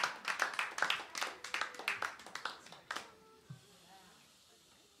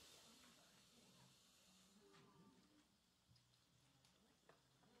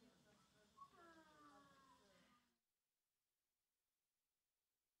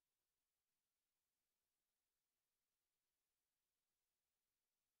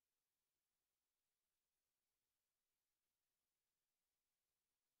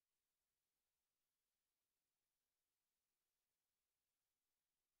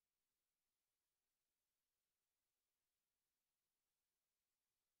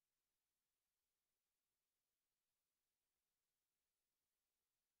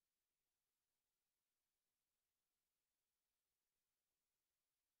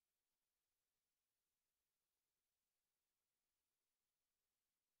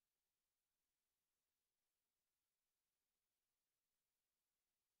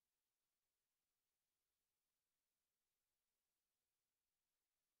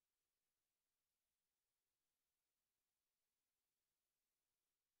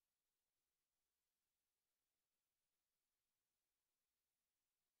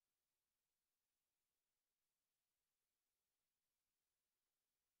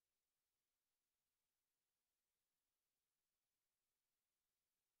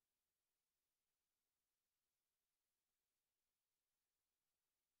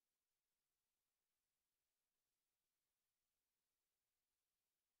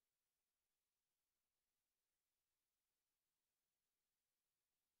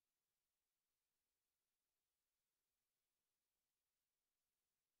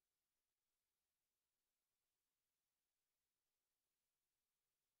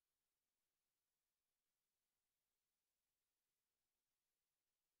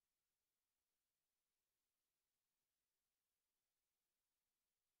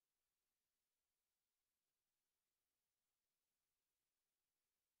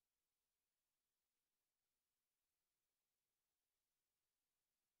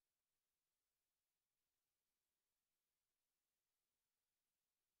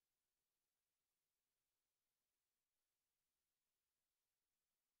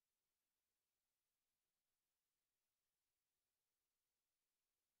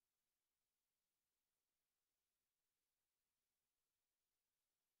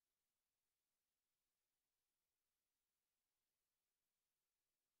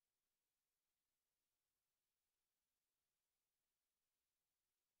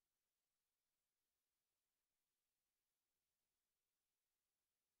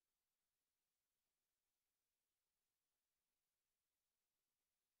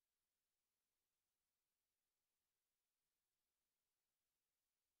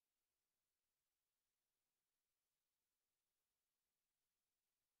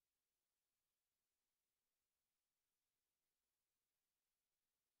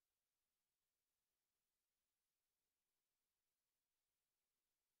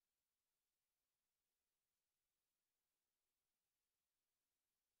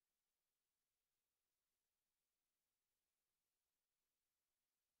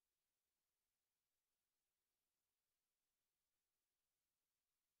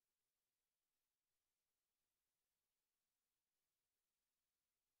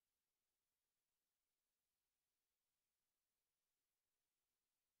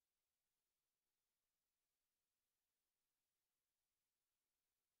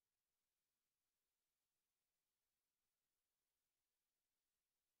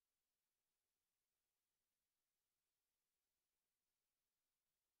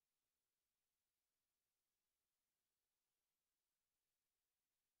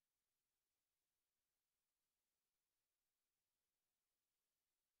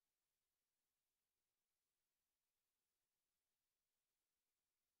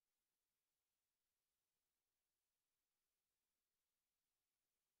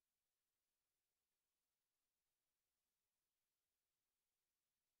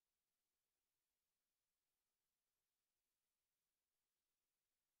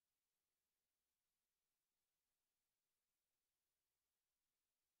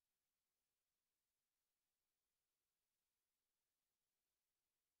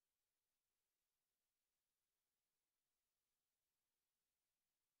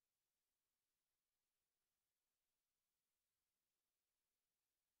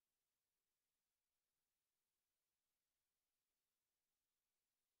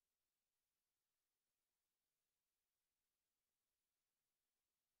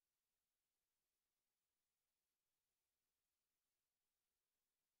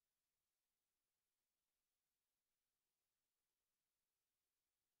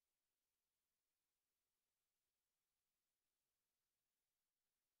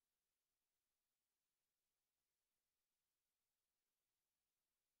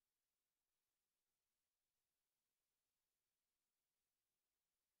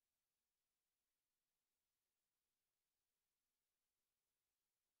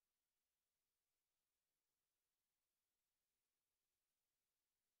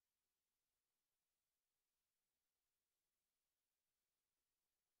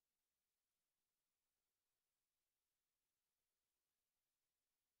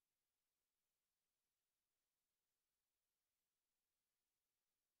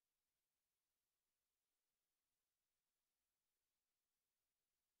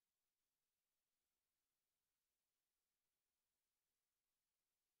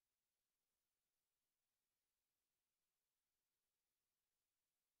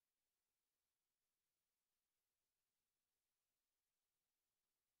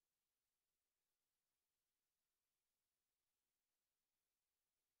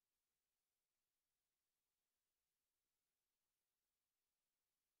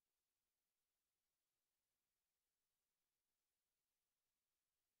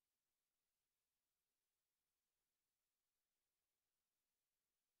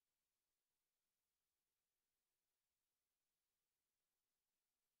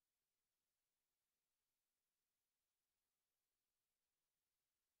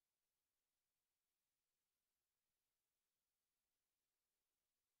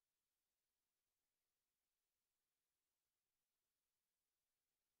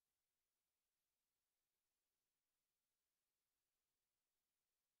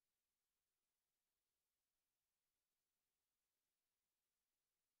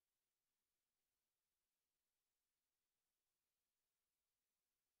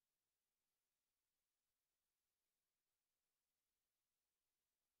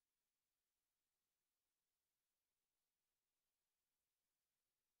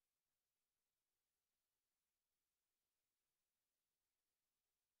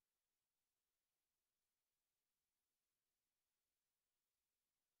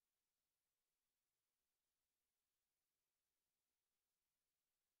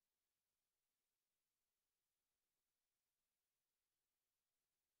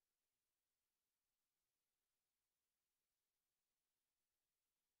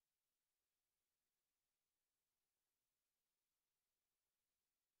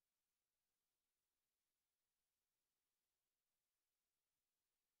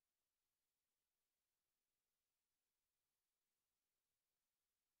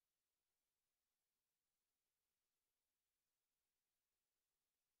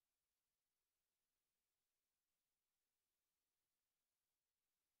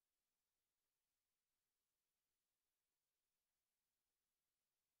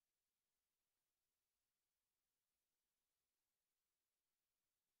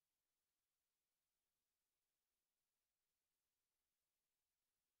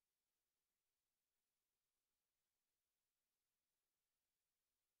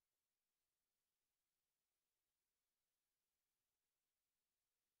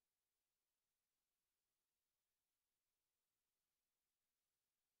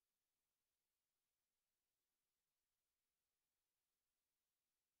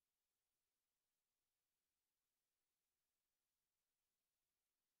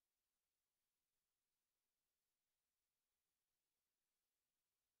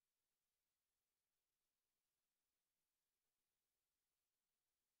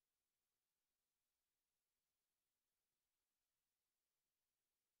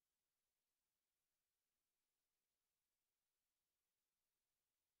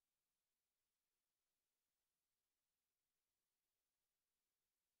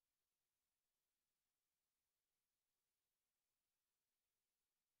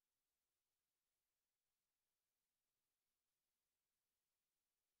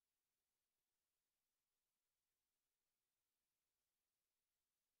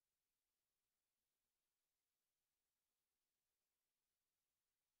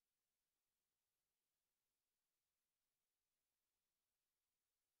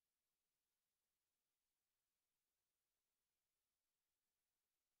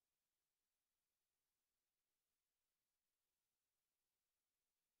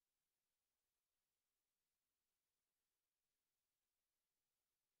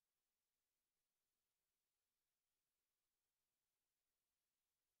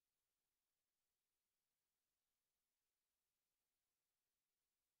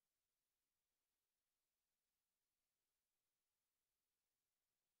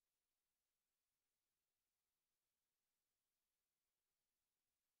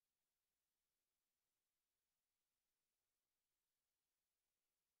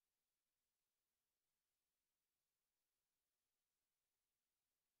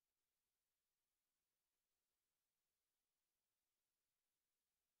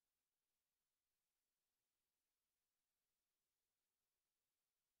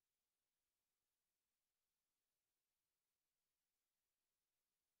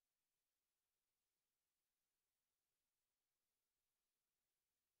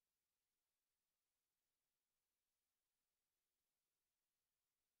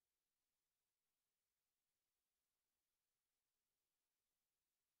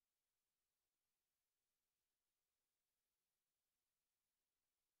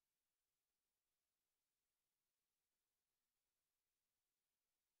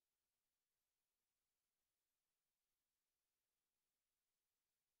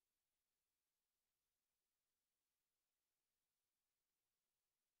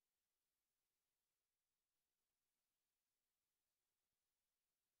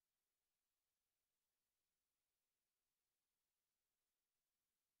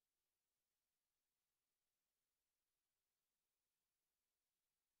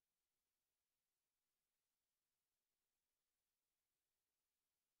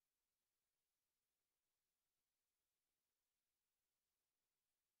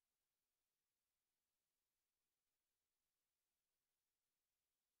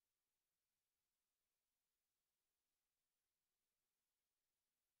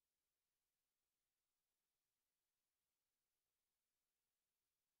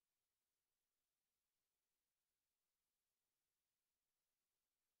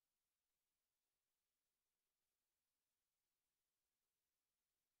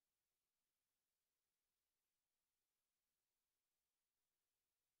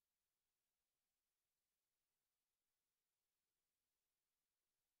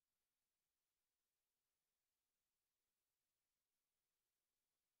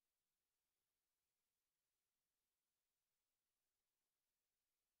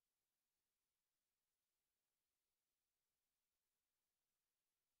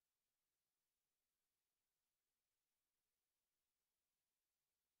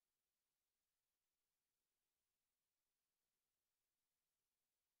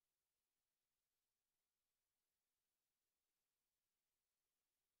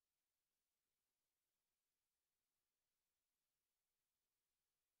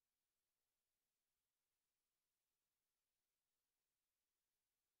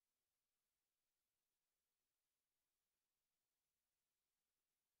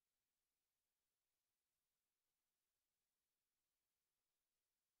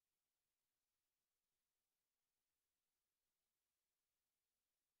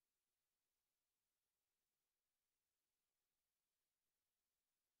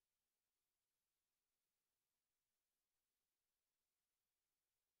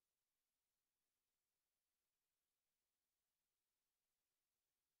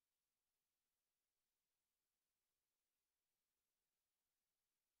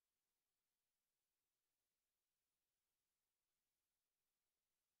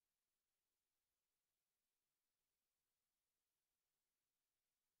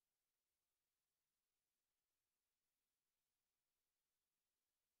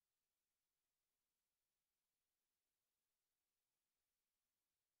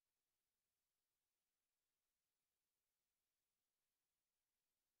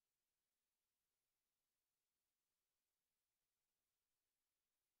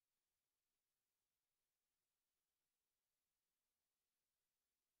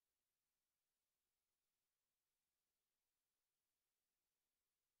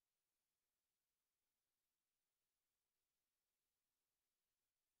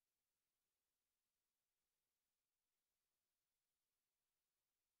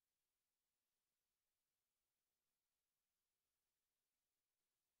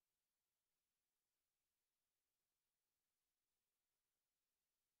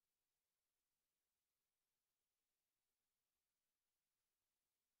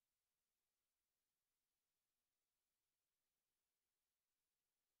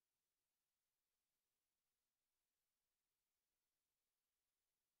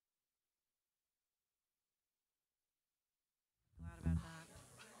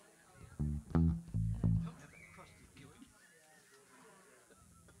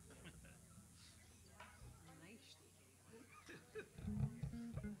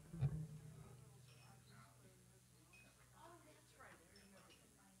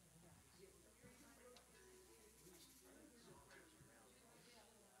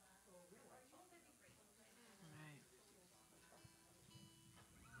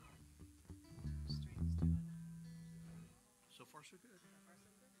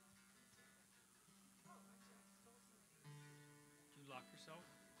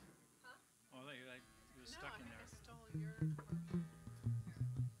 stuck in there.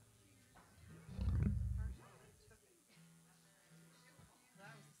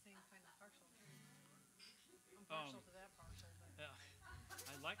 Yeah,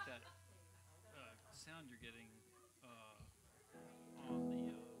 I like that sound you're getting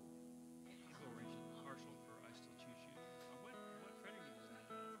on the keyboard range, partial for "I Still Choose You." What fret are you using that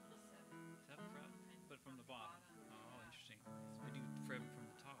on? 7th fret, but from the bottom. Oh, interesting. We do fret from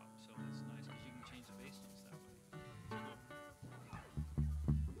the top, so that's nice because you can change the bass notes that way.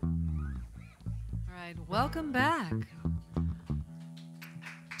 All right, welcome back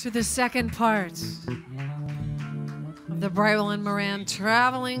to the second part of the Brightwell and Moran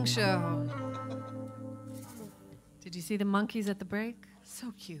traveling show. Did you see the monkeys at the break?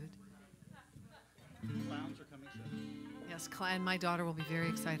 So cute. Clowns are coming soon. Yes, and my daughter will be very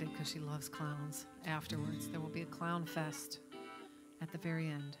excited because she loves clowns afterwards. There will be a clown fest at the very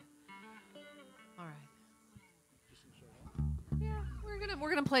end. All right. Yeah, we're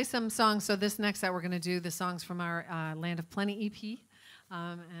gonna play some songs. So this next set, we're gonna do the songs from our Land of Plenty EP,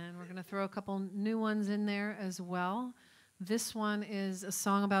 and we're gonna throw a couple new ones in there as well. This one is a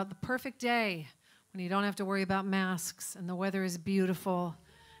song about the perfect day when you don't have to worry about masks and the weather is beautiful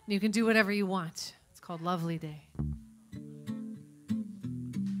and you can do whatever you want. It's called Lovely Day.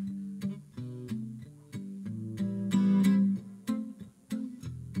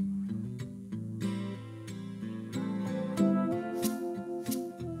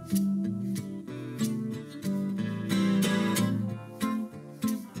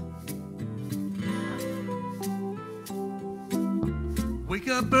 Wake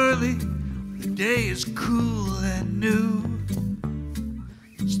up early, the day is cool and new.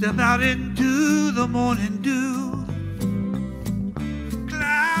 Step out into the morning dew.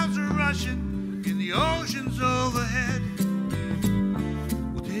 Clouds are rushing in the oceans overhead.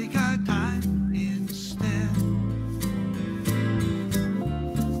 We'll take our time instead.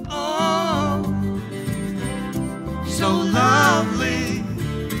 Oh, so lovely,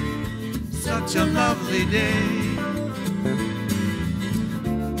 such a lovely day.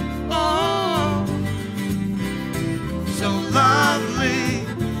 Oh, so lovely,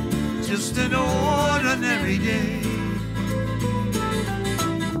 just an ordinary day.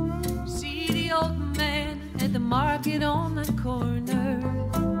 See the old man at the market on the corner.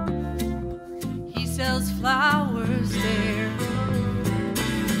 He sells flowers there.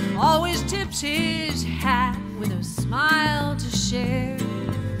 Always tips his hat with a smile to share.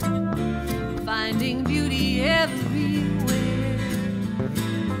 Finding beauty everywhere.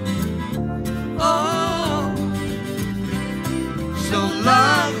 Oh, so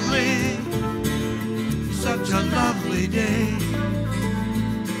lovely, such a lovely day.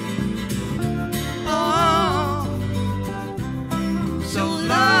 Oh, so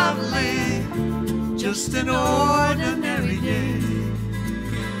lovely, just an ordinary day.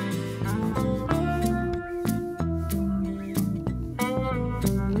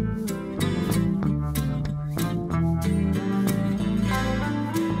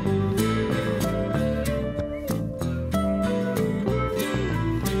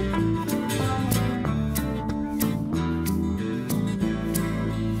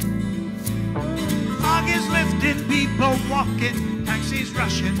 People walking, taxis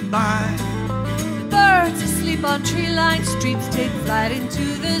rushing by. Birds asleep on tree-lined streets take flight into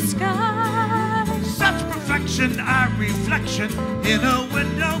the sky. Such perfection, our reflection in a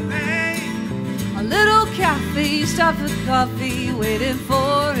window pane. A little cafe stopped for coffee, waiting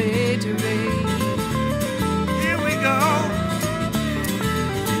for it to rain. Here we go.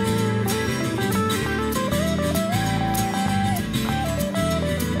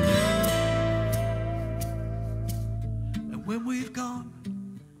 When we've gone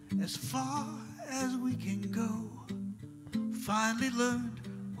as far as we can go, finally learned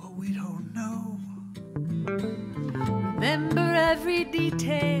what we don't know. Remember every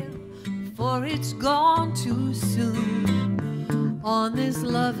detail before it's gone too soon. On this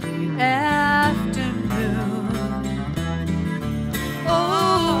lovely afternoon.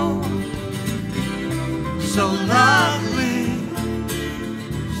 Oh, so lovely,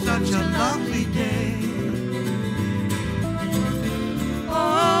 such a lovely day.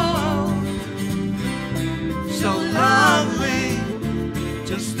 Oh, so lovely,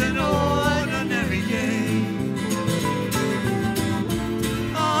 just an ordinary day.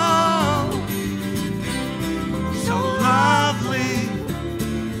 Oh, so lovely,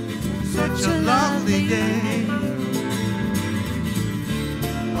 such a lovely day.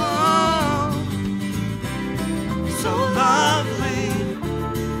 Oh, so lovely,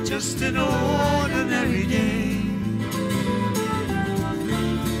 just an ordinary day.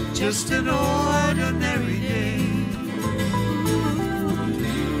 just an ordinary day.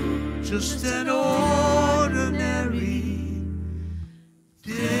 Just an ordinary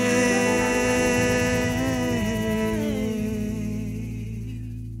day.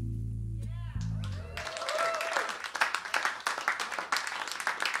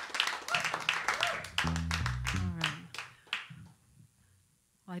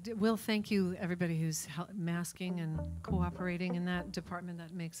 Will, thank you, everybody who's masking and cooperating in that department.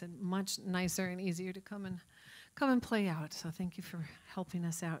 That makes it much nicer and easier to come and play out. So thank you for helping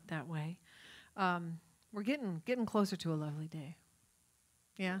us out that way. We're getting closer to a lovely day.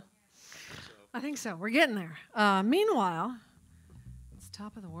 Yeah? I think so. We're getting there. Meanwhile, it's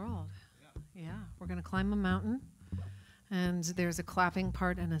top of the world. Yeah, we're going to climb a mountain, and there's a clapping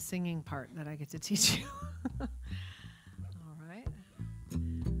part and a singing part that I get to teach you.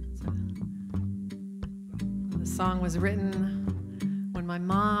 The song was written when my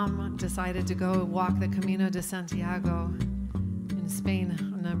mom decided to go walk the Camino de Santiago in Spain a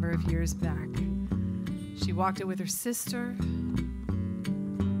number of years back. She walked it with her sister.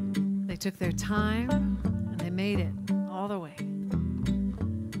 They took their time, and they made it all the way.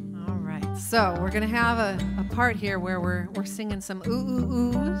 All right, so we're going to have a part here where we're singing some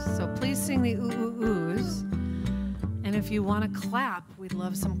ooh-ooh-oohs, so please sing the ooh-ooh-oohs. And if you want to clap, we'd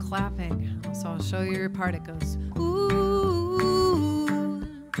love some clapping. So I'll show you your part. It goes, ooh, ooh,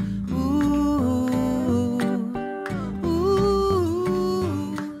 ooh,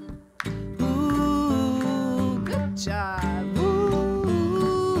 ooh. Good job. Ooh,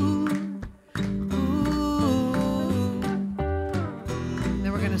 ooh.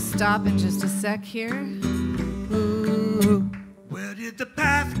 Then we're going to stop in just a sec here. Ooh. Where did the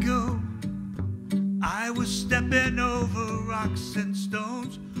path go? I was stepping over rocks and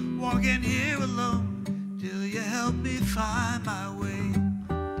stones, walking here alone, till you helped me find my way.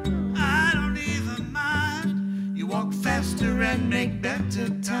 I don't even mind, you walk faster and make better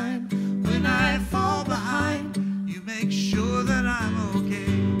time. When I fall behind, you make sure that I'm okay.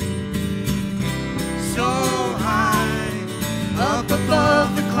 So high, up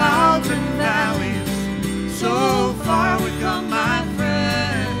above the clouds and valleys, so far we come, my friend.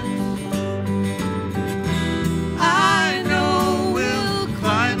 I know we'll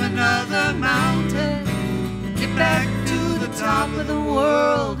climb another mountain, get back to the top of the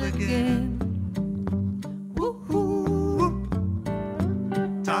world again. Woo-hoo.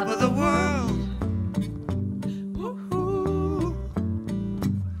 Top of the world. Woo-hoo.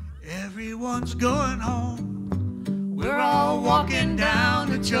 Everyone's going home. We're all walking down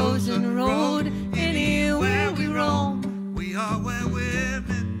the chosen road. Anywhere we roam, we are where we're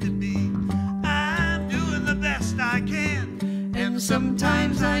meant to be. I'm doing the best I can, and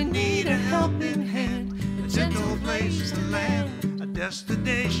sometimes I need a helping hand, a gentle place to land, a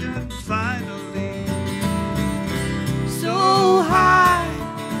destination finally. So high,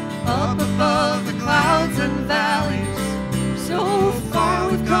 up above the clouds and valleys, so far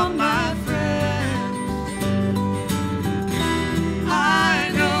we've come, my friends. I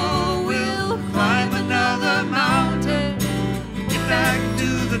know we'll climb another mountain, get back to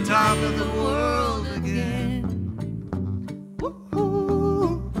the top of the world again.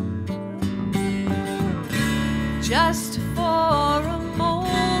 Woo-hoo. Just for a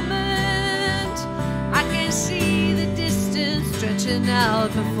moment, I can see the distance stretching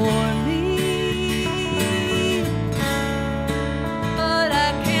out before me, but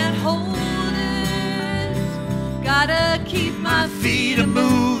I can't hold it. Gotta keep my feet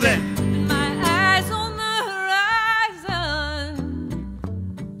a-moving, and my eyes on the horizon.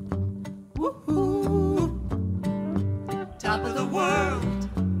 Woo-hoo. Top of the world.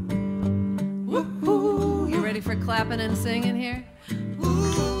 Woo-hoo. You ready for clapping and singing here?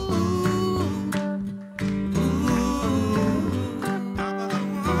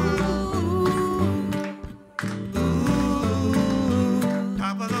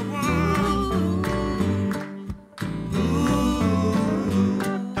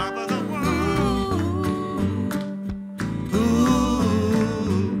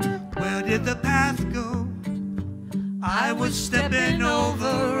 I was stepping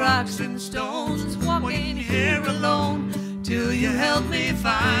over rocks and stones, walking here alone, till you helped me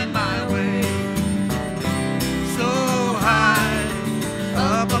find my way. So high,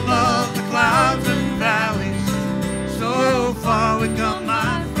 up above the clouds and valleys, so far we come,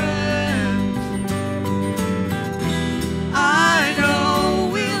 my friends. I know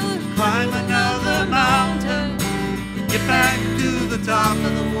we'll climb another mountain, get back to the top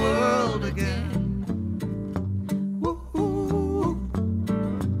of the world again.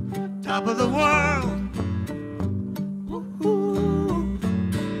 Top of the world. Woo-hoo.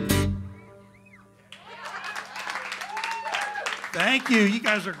 you. You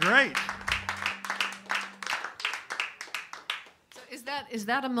guys are great. So is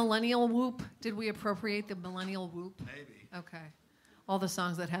that a millennial whoop? Did we appropriate the millennial whoop? Maybe. Okay. All the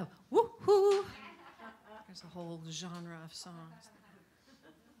songs that have woo-hoo. There's a whole genre of songs.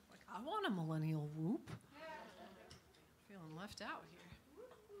 Like, I want a millennial whoop. Feeling left out here.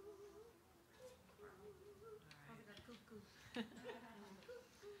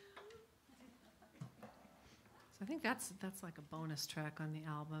 So I think that's like a bonus track on the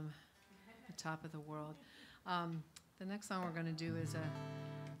album, The Top of the World. The next song we're going to do is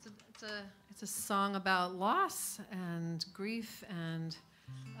it's a song about loss and grief, and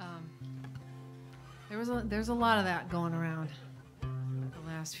there's a lot of that going around the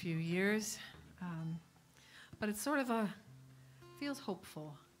last few years, but it's sort of feels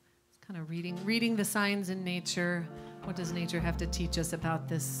hopeful. It's kind of reading the signs in nature. What does nature have to teach us about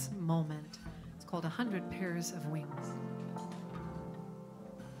this moment? It's called 100 Pairs of Wings.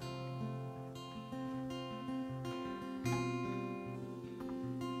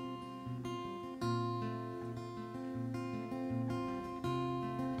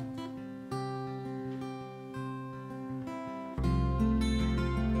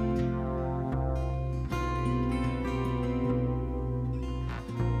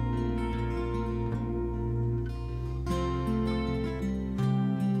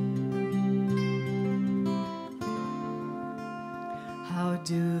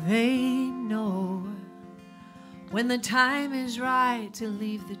 Do they know when the time is right to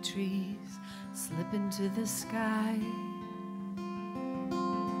leave the trees, slip into the sky?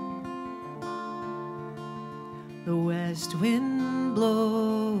 The west wind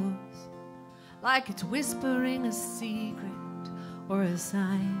blows like it's whispering a secret or a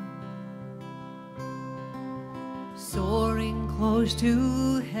sign, soaring close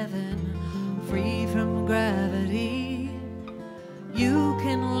to heaven, free from gravity. You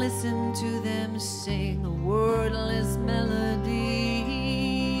can listen to them sing a wordless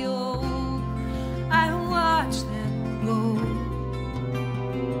melody. Oh, I watch them go.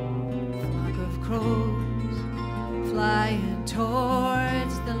 A flock of crows flying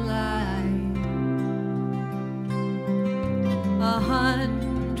towards the light.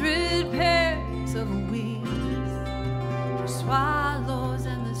 100 pairs of wings for swallows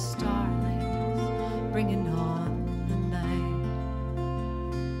and the starlings, bringing on the night.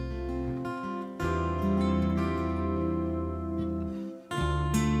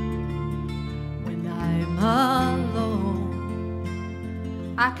 Alone,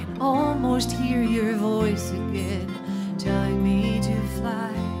 I can almost hear your voice again, telling me to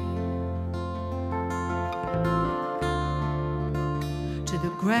fly to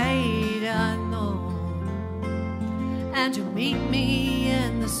the great unknown, and to meet me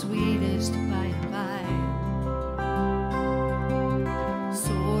in the sweetest by and by,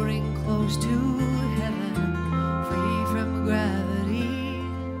 soaring close to heaven, free from gravity.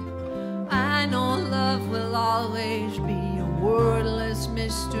 I know love will always be a wordless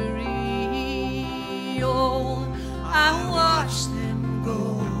mystery. Oh, I watch them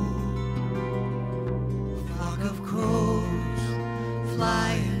go. A flock of crows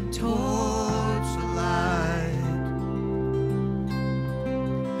flying towards the light.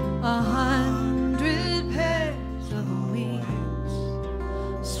 100 pairs of wings,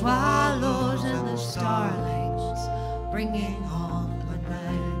 swallows and the starlings, bringing on the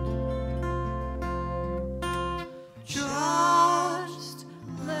night. Just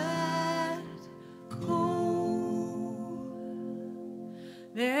let go.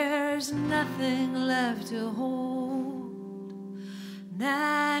 There's nothing left to hold.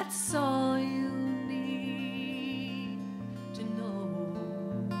 That's all you need to know.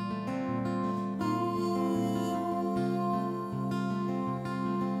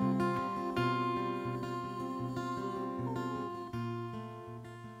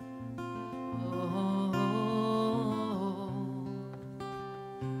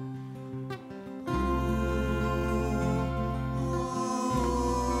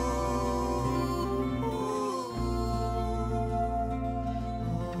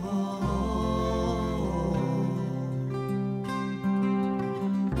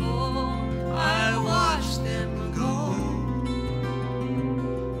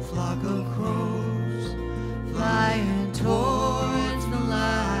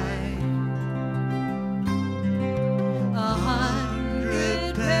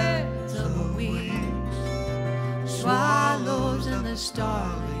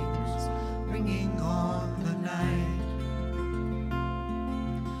 Starlings bringing on the night.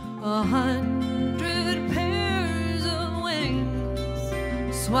 100 pairs of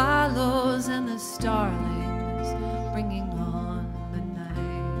wings, swallows and the starlings bringing on the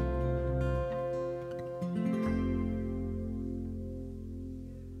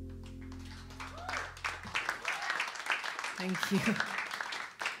Thank you.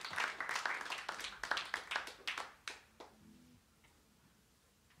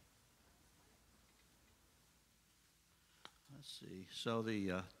 Let's see. So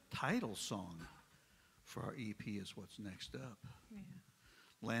the title song for our EP is what's next up. Yeah.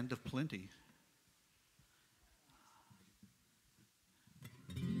 Land of Plenty.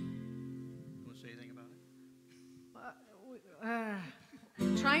 You want to say anything about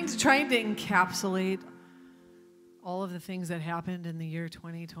it? Trying to encapsulate all of the things that happened in the year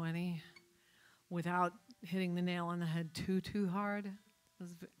 2020 without hitting the nail on the head too hard.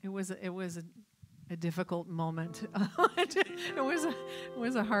 It was a difficult moment. It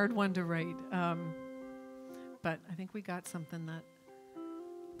was a hard one to write, but I think we got something that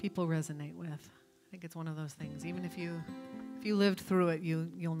people resonate with. I think it's one of those things. Even if you lived through it,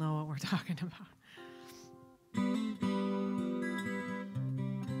 you'll know what we're talking about.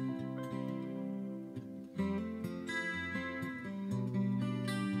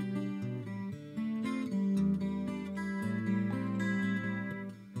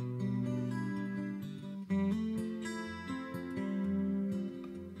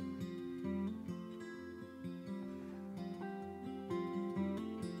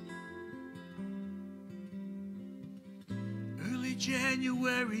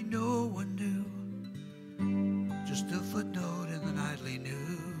 January, no one knew, just a footnote in the nightly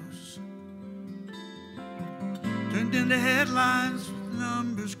news. Turned into headlines,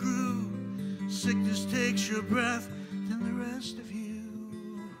 numbers grew. Sickness takes your breath, then the rest of you.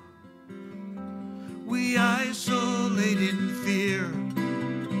 We isolate in fear.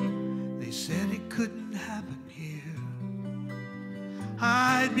 They said it couldn't happen here.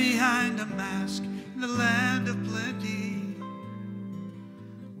 Hide behind a mask in the land of plenty.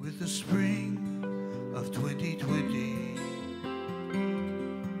 The spring of 2020.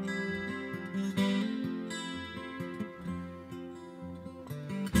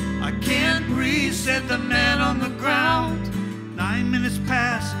 I can't breathe, said the man on the ground. 9 minutes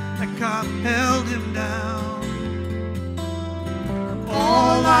passed, a cop held him down.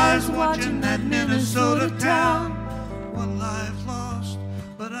 All eyes watching that Minnesota town. One life lost,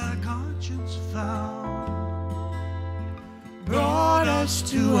 but our conscience found. Brought us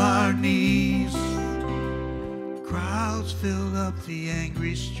to our knees. Crowds filled up the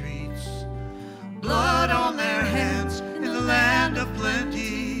angry streets. Blood on their hands in the land of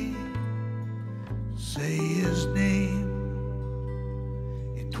plenty. Say his name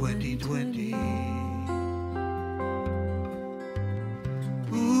in 2020.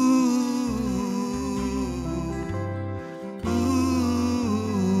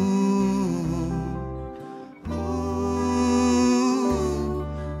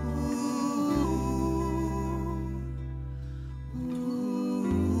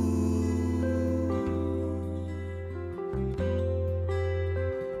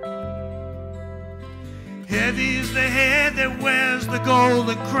 Heavy is the head that wears the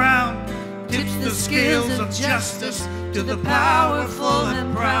golden crown, tips the scales of justice to the powerful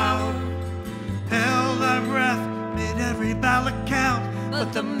and proud. Held our breath, made every ballot count,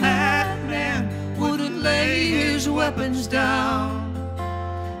 but the madman wouldn't lay his weapons down.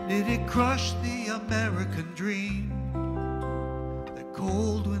 Did it crush the American dream? The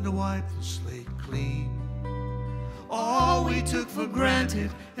cold wind wiped the slate clean. All we took for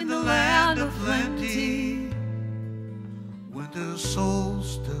granted in the land of plenty. Winter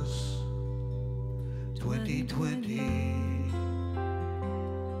solstice 2020.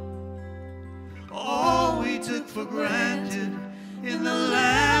 All we took for granted in the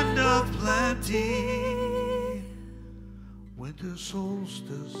land of plenty. Winter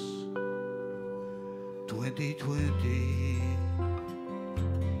solstice 2020.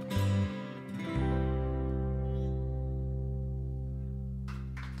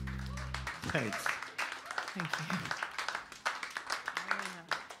 Thanks. Thank you.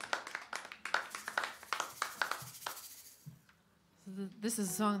 This is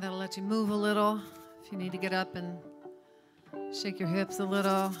a song that'll let you move a little. If you need to get up and shake your hips a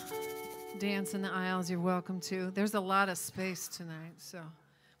little, dance in the aisles, you're welcome to. There's a lot of space tonight, so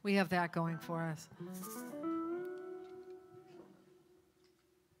we have that going for us.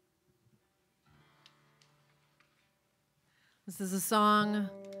 This is a song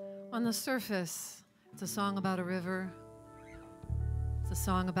on the surface. It's a song about a river. It's a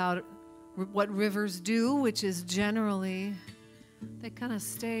song about what rivers do, which is generally, they kind of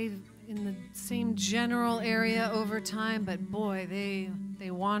stay in the same general area over time, but boy, they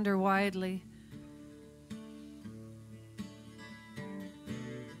wander widely.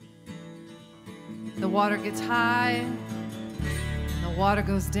 The water gets high, and the water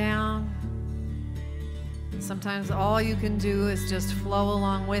goes down. sometimes all you can do is just flow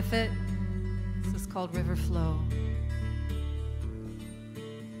along with it. This is called River Flow.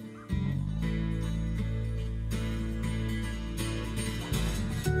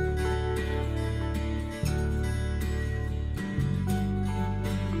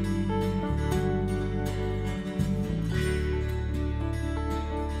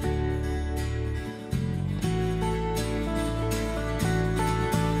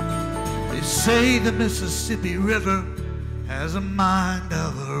 Say the Mississippi River has a mind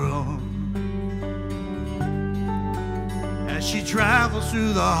of her own. As she travels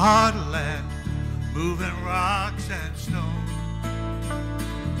through the heartland, moving rocks and stone,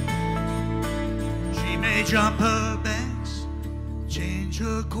 she may jump her banks, change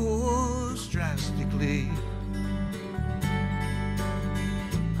her course drastically.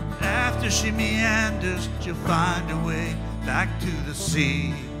 After she meanders, she'll find her way back to the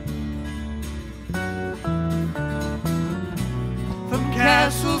sea. From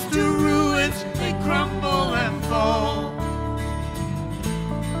castles to ruins, they crumble and fall.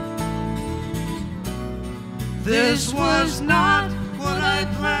 This was not what I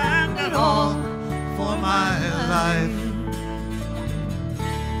planned at all for my life.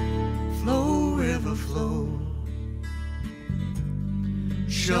 Flow, river, flow.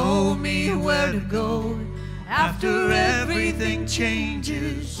 Show me where to go after everything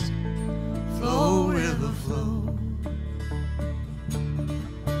changes. Flow, river, flow.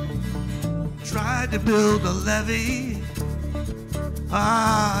 Tried to build a levee,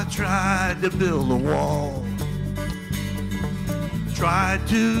 I tried to build a wall, tried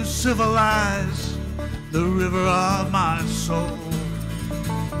to civilize the river of my soul.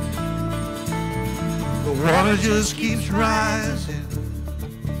 The water just keeps rising,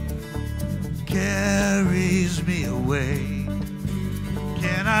 carries me away.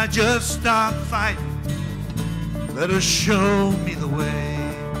 Can I just stop fighting? Let her show me the way.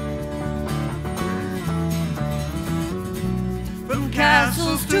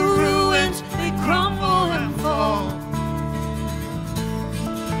 Castles to ruins, they crumble and fall.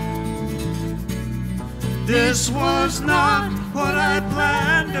 This was not what I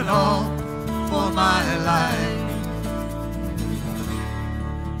planned at all for my life.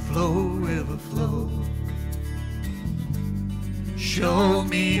 Flow, river, flow. Show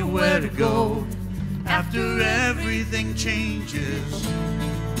me where to go after everything changes.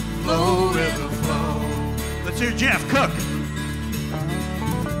 Flow, river, flow. Let's hear Jeff Cook.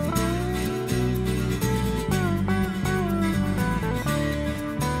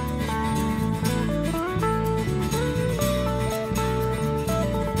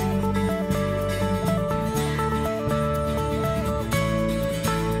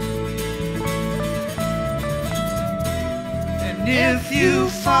 If you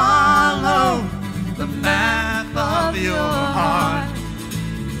follow the map of your heart,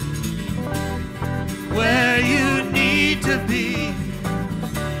 where you need to be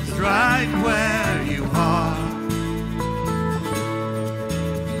is right where you are.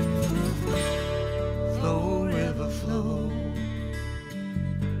 Flow, river, flow.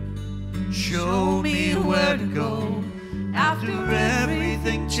 Show me where to go after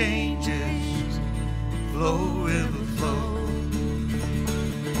everything changes. Flow, river, flow.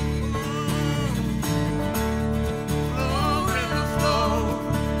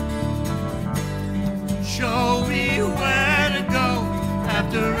 Show me where to go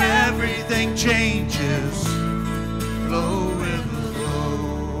after everything changes. Flow, river, flow.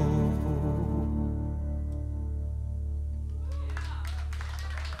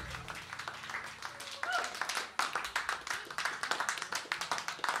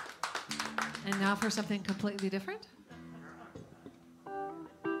 And now for something completely different.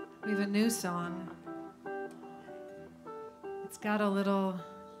 We have a new song. It's got a little,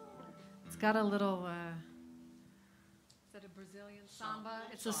 is that a Brazilian samba?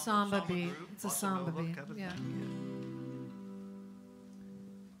 It's a samba beat. It's a samba beat. Yeah.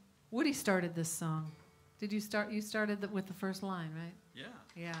 Woody started this song. Did you start? You started with the first line, right? Yeah.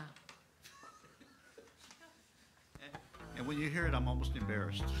 Yeah. And when you hear it, I'm almost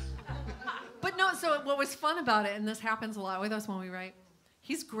embarrassed. But no, so what was fun about it, and this happens a lot with us when we write,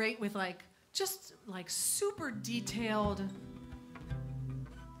 he's great with just super detailed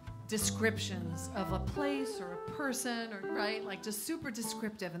descriptions of a place or a person, or right, just super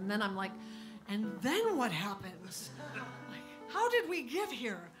descriptive. And then I'm like, and then what happens? How did we get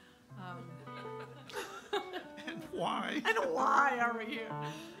here? And why? And why are we here?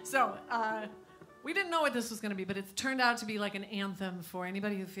 So we didn't know what this was going to be, but it's turned out to be like an anthem for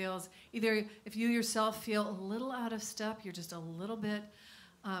anybody who feels either if you yourself feel a little out of step, you're just a little bit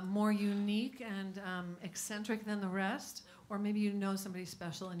more unique and eccentric than the rest, or maybe you know somebody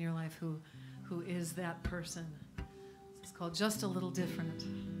special in your life who is that person. It's called Just a Little Different.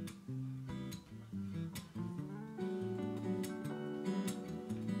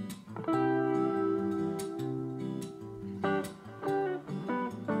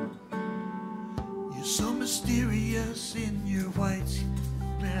 You're so mysterious in your white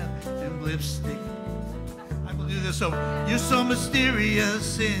lip and lipstick. I will do this over. You're so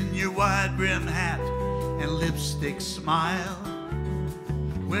mysterious in your wide brim hat and lipstick smile,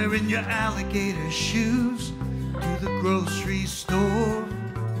 wearing your alligator shoes to the grocery store,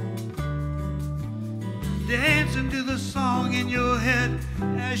 dancing to the song in your head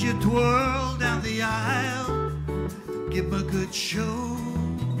as you twirl down the aisle. Give 'em a good show,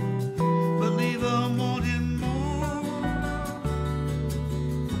 but leave 'em wanting more.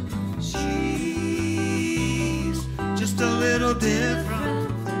 She's just a little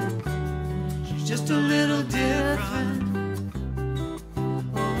different. She's just a little different.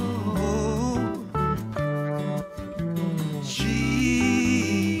 Oh,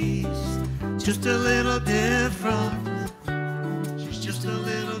 she's just a little different. She's just a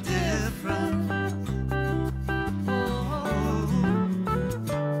little different.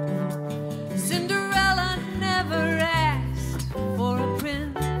 Cinderella never asked for a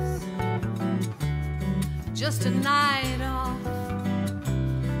prince, just a night off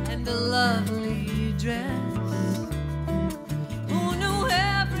and a lovely dress. Who knew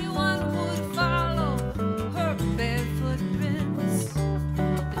everyone would follow her barefoot prints?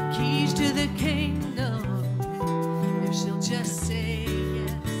 The keys to the kingdom, if she'll just say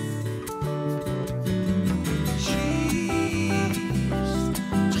yes. She's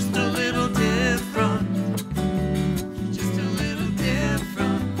just a little different. Just a little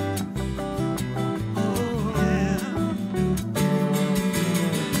different. Oh yeah.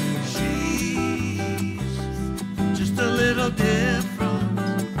 She's just a little different.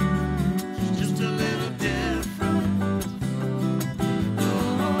 She's just a little different.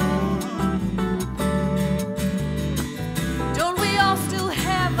 Oh. Don't we all still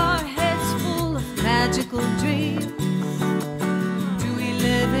have our heads full of magical dreams? Do we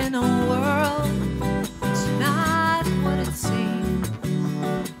live in a world that's not what it seems?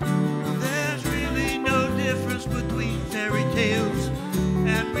 There's really no difference between fairy tales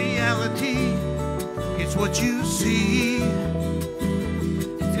and reality. It's what you see.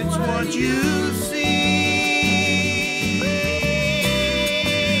 It's what you see.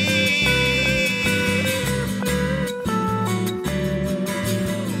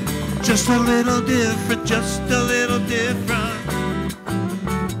 Just a little different, just a little different.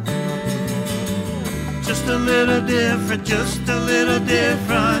 Just a little different, just a little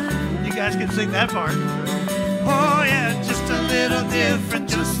different. You guys can sing that part. Oh yeah, just a little different,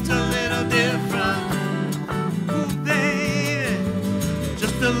 just a little different. Ooh, baby.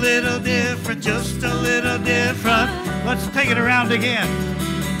 Just a little different, just a little different. Let's take it around again.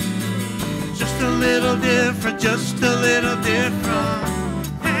 Just a little different, just a little different.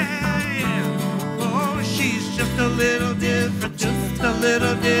 Hey, oh, she's just a little different, just a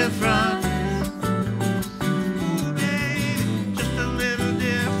little different. Ooh, baby, just a little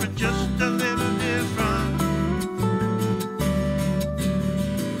different, just a little different.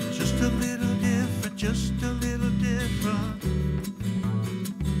 Just a little different, just a little different.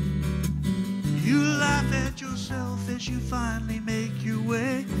 You laugh at yourself as you finally make your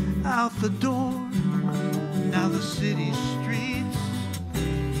way out the door. Now the city streets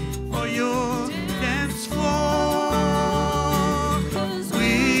or your dance floor.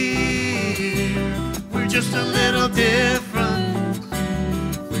 We're just a little different.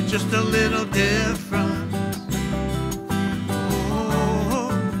 We're just a little different.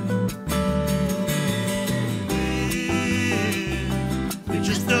 Oh, we're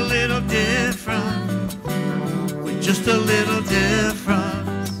just a little different. We're just a little different.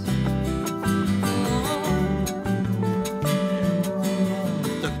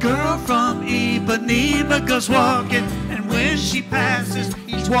 The girl from Ipanema goes walking, and when she passes,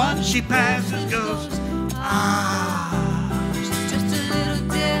 each one she passes goes, ah. She's just a little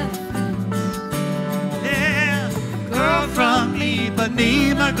different. Yeah, girl from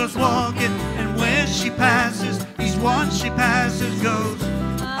Ipanema goes walking, and when she passes, each one she passes goes,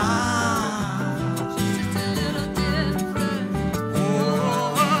 ah. She's just a little different.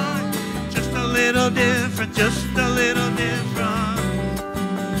 Oh, just a little different, just a little different.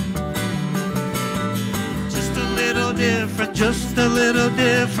 Just a little different, just a little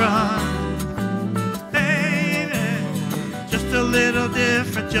different. Baby, just a little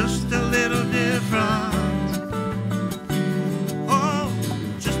different, just a little different. Oh,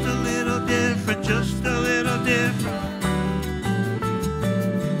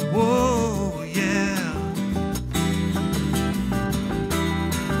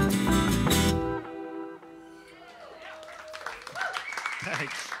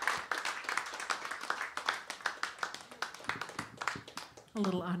 A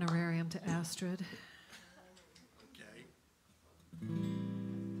little honorarium to Astrid. Okay.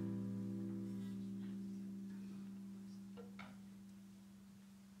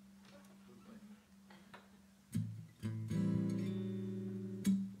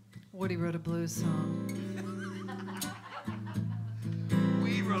 Woody wrote a blues song.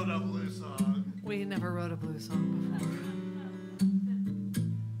 We wrote a blues song. We never wrote a blues song before.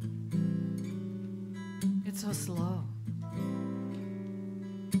 It's so slow.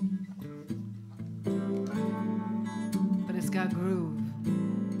 But it's got groove.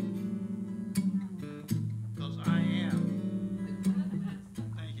 Because I am.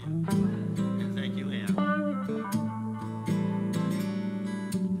 Thank you. And thank you, Ann.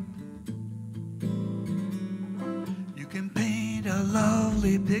 You can paint a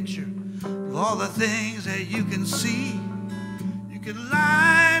lovely picture of all the things that you can see. You can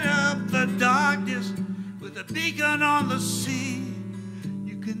light up the darkness with a beacon on the sea.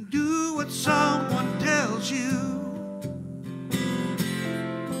 You can do what someone tells you.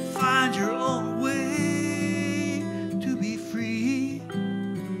 Find your own way to be free.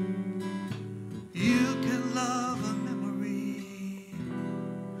 You can love a memory,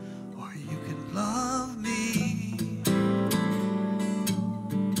 or you can love me.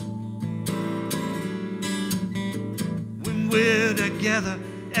 When we're together,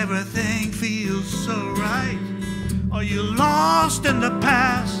 everything feels so right. Are you lost in the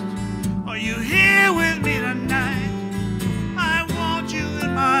past? Are you here with me tonight? I want you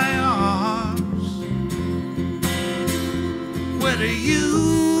in my arms. Where do you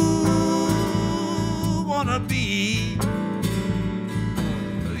wanna be?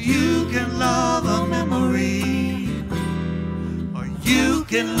 You can love a memory, or you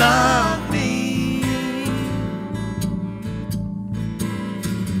can love me.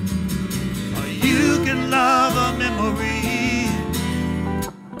 Or you can love a memory.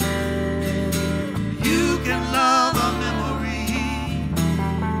 You can love a memory.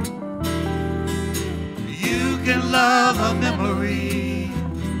 You can love a memory,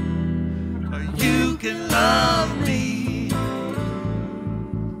 or you can love me.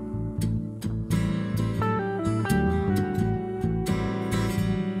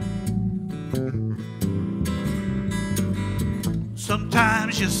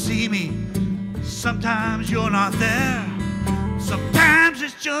 Sometimes you see me, sometimes you're not there. Sometimes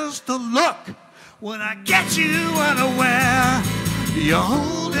it's just a look when I get you unaware. You're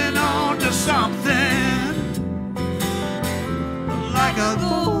holding on to something like a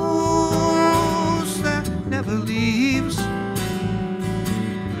ghost that never leaves.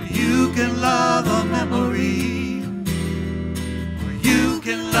 You can love a memory, or you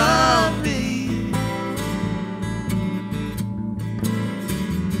can love me.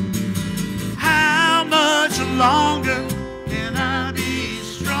 How much longer can I be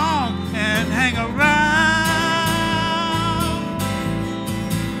strong and hang around?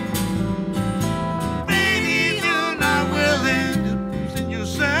 Baby, if you're not willing to present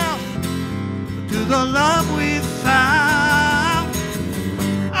yourself to the love we found.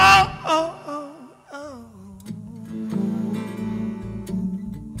 Oh, oh, oh, oh.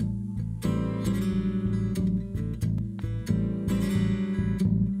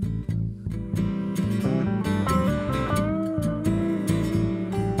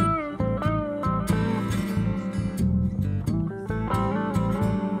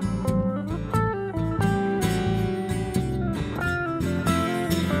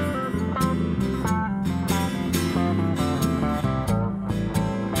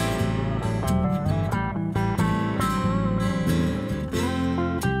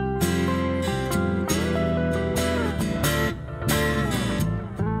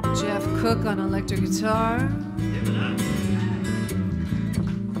 Jeff Cook on electric guitar. Give it up.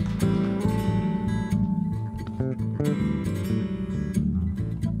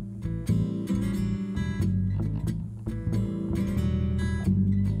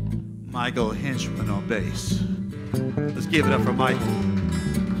 Michael Henchman on bass. Let's give it up for Michael.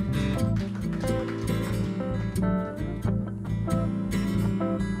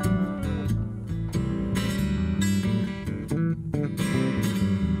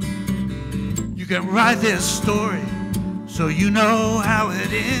 You can write this story so you know how it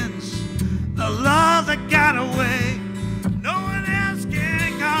ends. The love that got away, no one else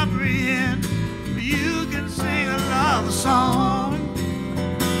can comprehend. You can sing a love song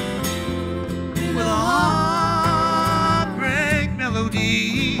with a heartbreak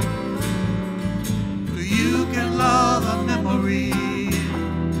melody. You can love a memory,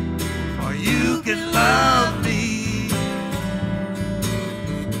 or you can love me.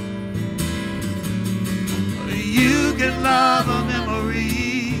 You can love a memory.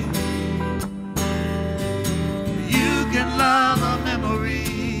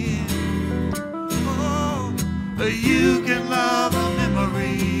 You can love a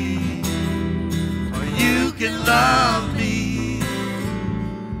memory, or you can love me.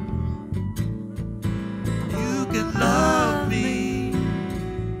 You can love me.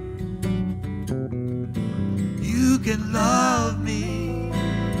 You can love me.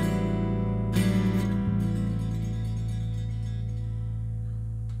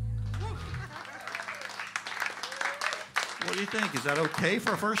 What do you think? Is that okay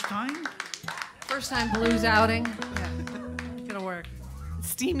for a first time? First time blues outing. Yeah, it'll work. It's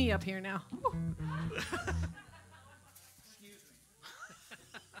steamy up here now. All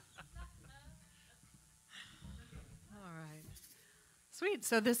right. Sweet.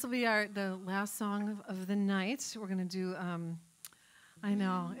 So this will be the last song of the night. We're gonna do. I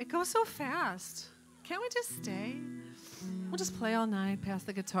know it goes so fast. Can't we just stay? We'll just play all night, pass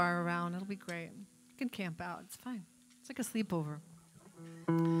the guitar around. It'll be great. You can camp out. It's fine. It's like a sleepover.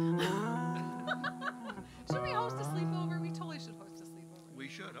 Should we host a sleepover? We totally should host a sleepover. We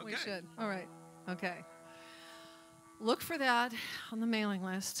should, okay. We should. All right. Okay. Look for that on the mailing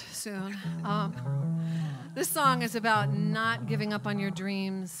list soon. This song is about not giving up on your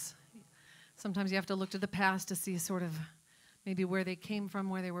dreams. Sometimes you have to look to the past to see sort of maybe where they came from,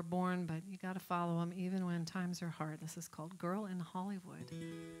 where they were born, but you got to follow them even when times are hard. This is called Girl in Hollywood.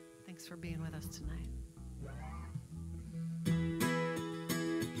 Thanks for being with us tonight.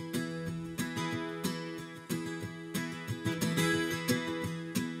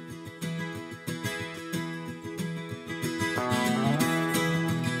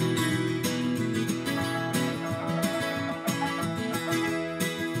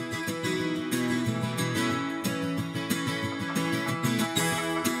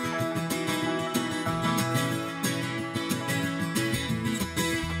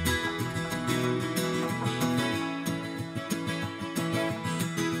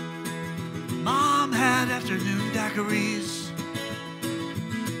 Afternoon daiquiris,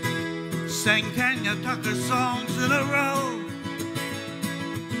 sang Tanya Tucker songs in a row.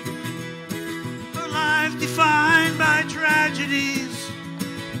 Her life defined by tragedies,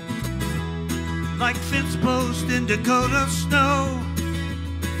 like fence post in Dakota snow.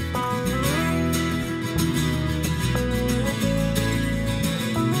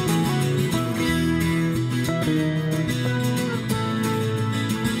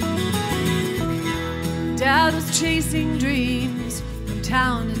 Dad was chasing dreams from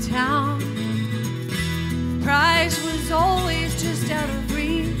town to town. Prize was always just out of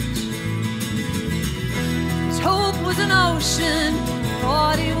reach. His hope was an ocean,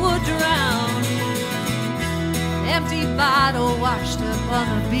 thought he would drown. Empty bottle washed up on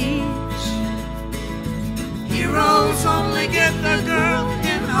the beach. Heroes only get the girl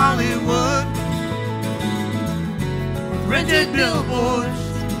in Hollywood. Rented billboards,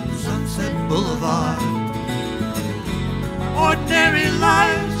 Sunset Boulevard. Ordinary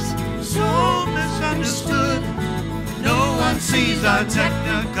lives, so misunderstood. No one sees our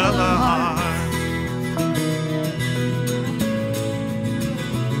technicolor heart.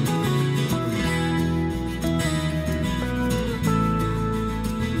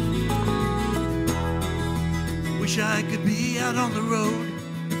 Wish I could be out on the road,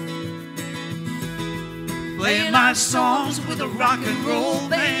 playing my songs with a rock and roll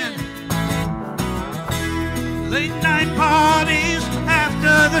band. Late night parties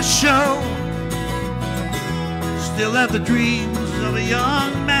after the show, still have the dreams of a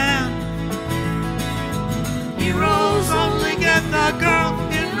young man. Heroes only get the girl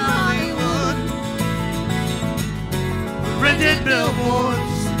in Hollywood. Rented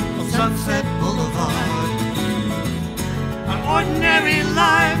billboards on Sunset Boulevard. Our ordinary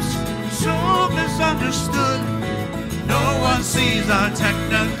lives, so misunderstood. No one sees our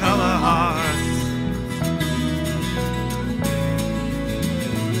technicolor hearts.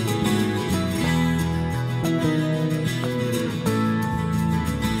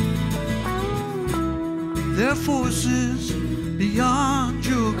 There are forces beyond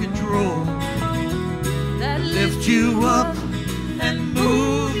your control That lift you up and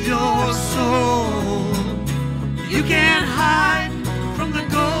move your soul. You can't hide from the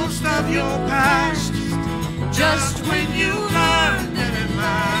ghost of your past, just when you learn that at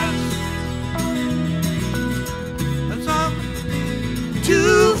last. That's all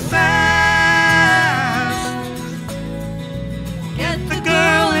too fast. Get the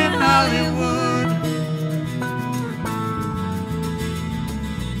girl in Hollywood.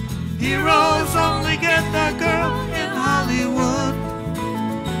 Heroes only get the girl in Hollywood.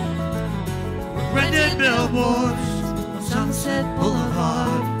 Rented billboards on Sunset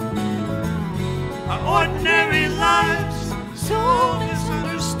Boulevard. Our ordinary lives, so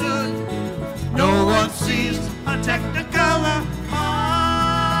misunderstood. No one sees Technicolor house.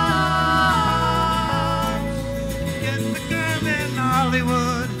 Get the girl in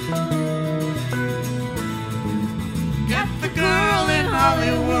Hollywood. Get the girl in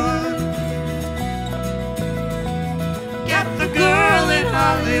Hollywood. Get the girl in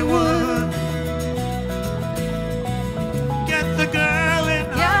Hollywood. Get the girl in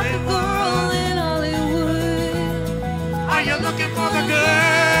Hollywood. Are you looking for the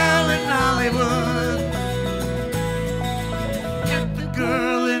girl in Hollywood? Get the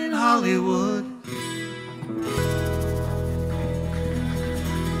girl in Hollywood.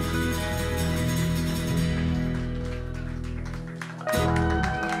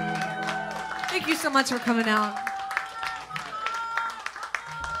 Thank you so much for coming out.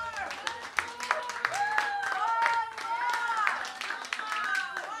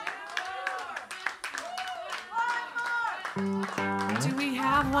 Do we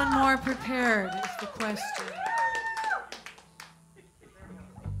have one more prepared is the question.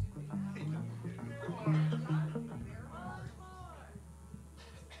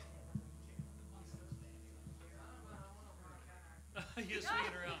 You're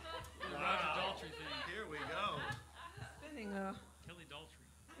swinging around. The Roger Daltrey thing. Here we go. Spinning Kelly Daltrey.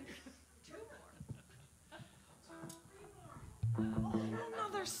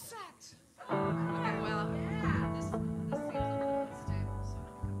 another set. Okay, well, this seems a little unstable, so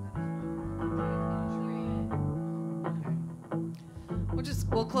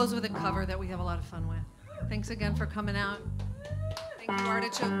we'll close with a cover that we have a lot of fun with. Thanks again for coming out. Thank you,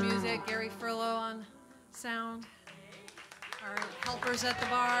 Artichoke Music, Gary Furlow on sound, our helpers at the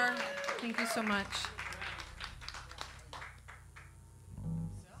bar. Thank you so much.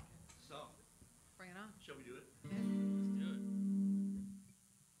 So, Bring it on. shall we do it? Let's do it.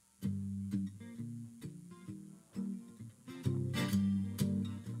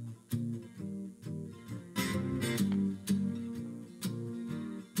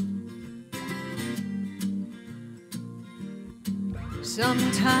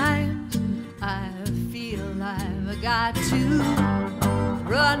 Sometimes I feel I've got to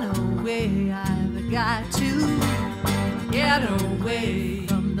run away. I've got to get away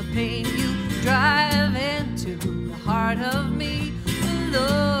from the pain you drive into the heart of me. The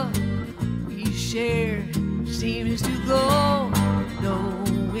love we share seems to go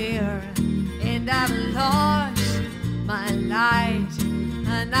nowhere, and I've lost my light,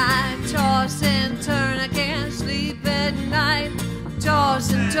 and I toss and turn. I can't sleep at night.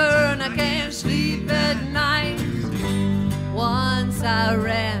 Toss and turn, I can't sleep at night. Once I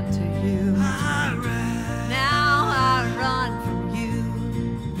ran to you, now I run from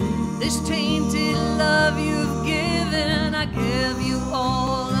you. This tainted love you've given, I give you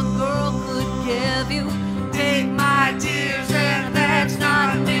all a girl could give you. Take my tears and that's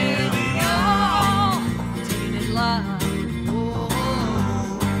not nearly all. Tainted love,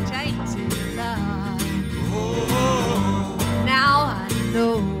 oh, tainted love. Now I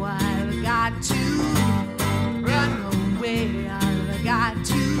know I've got to run away. I've got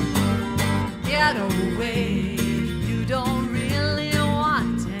to get away. You don't really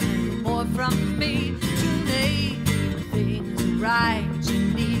want any more from me. To make things right, you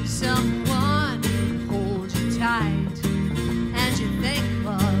need someone to hold you tight, and you think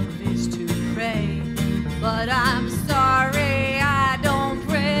love is to pray. But I'm sorry, I don't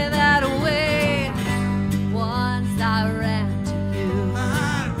pray that way. Once I ran.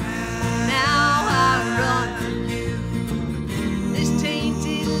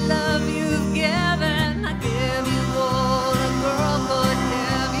 Love you've given, I give you all a girl could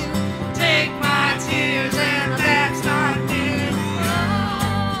give you. Take my tears and that's not near.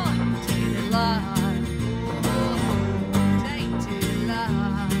 Oh, tainted love, oh, tainted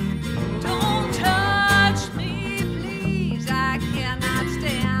love. Don't touch me, please. I cannot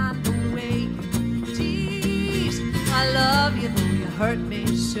stand the way you tease. I love you though you hurt me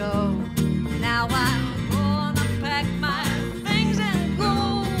so. Now I'm gonna pack my things and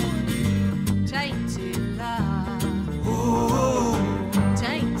go. Tainted love, oh,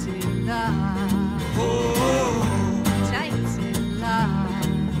 tainted love, oh, tainted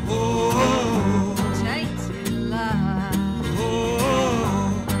love, oh, tainted love,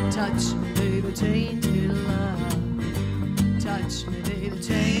 oh, touch me, baby, tainted love, touch me, baby,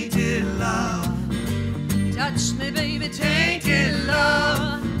 tainted love, touch me, baby, tainted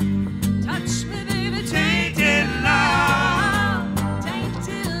love, touch me, baby, tainted love.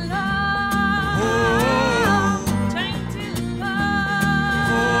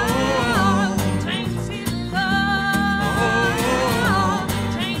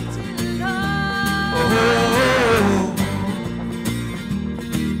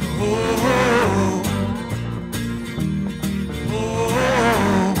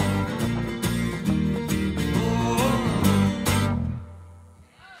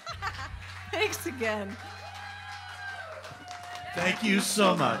 again. Thank you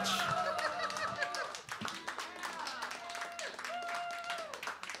so much.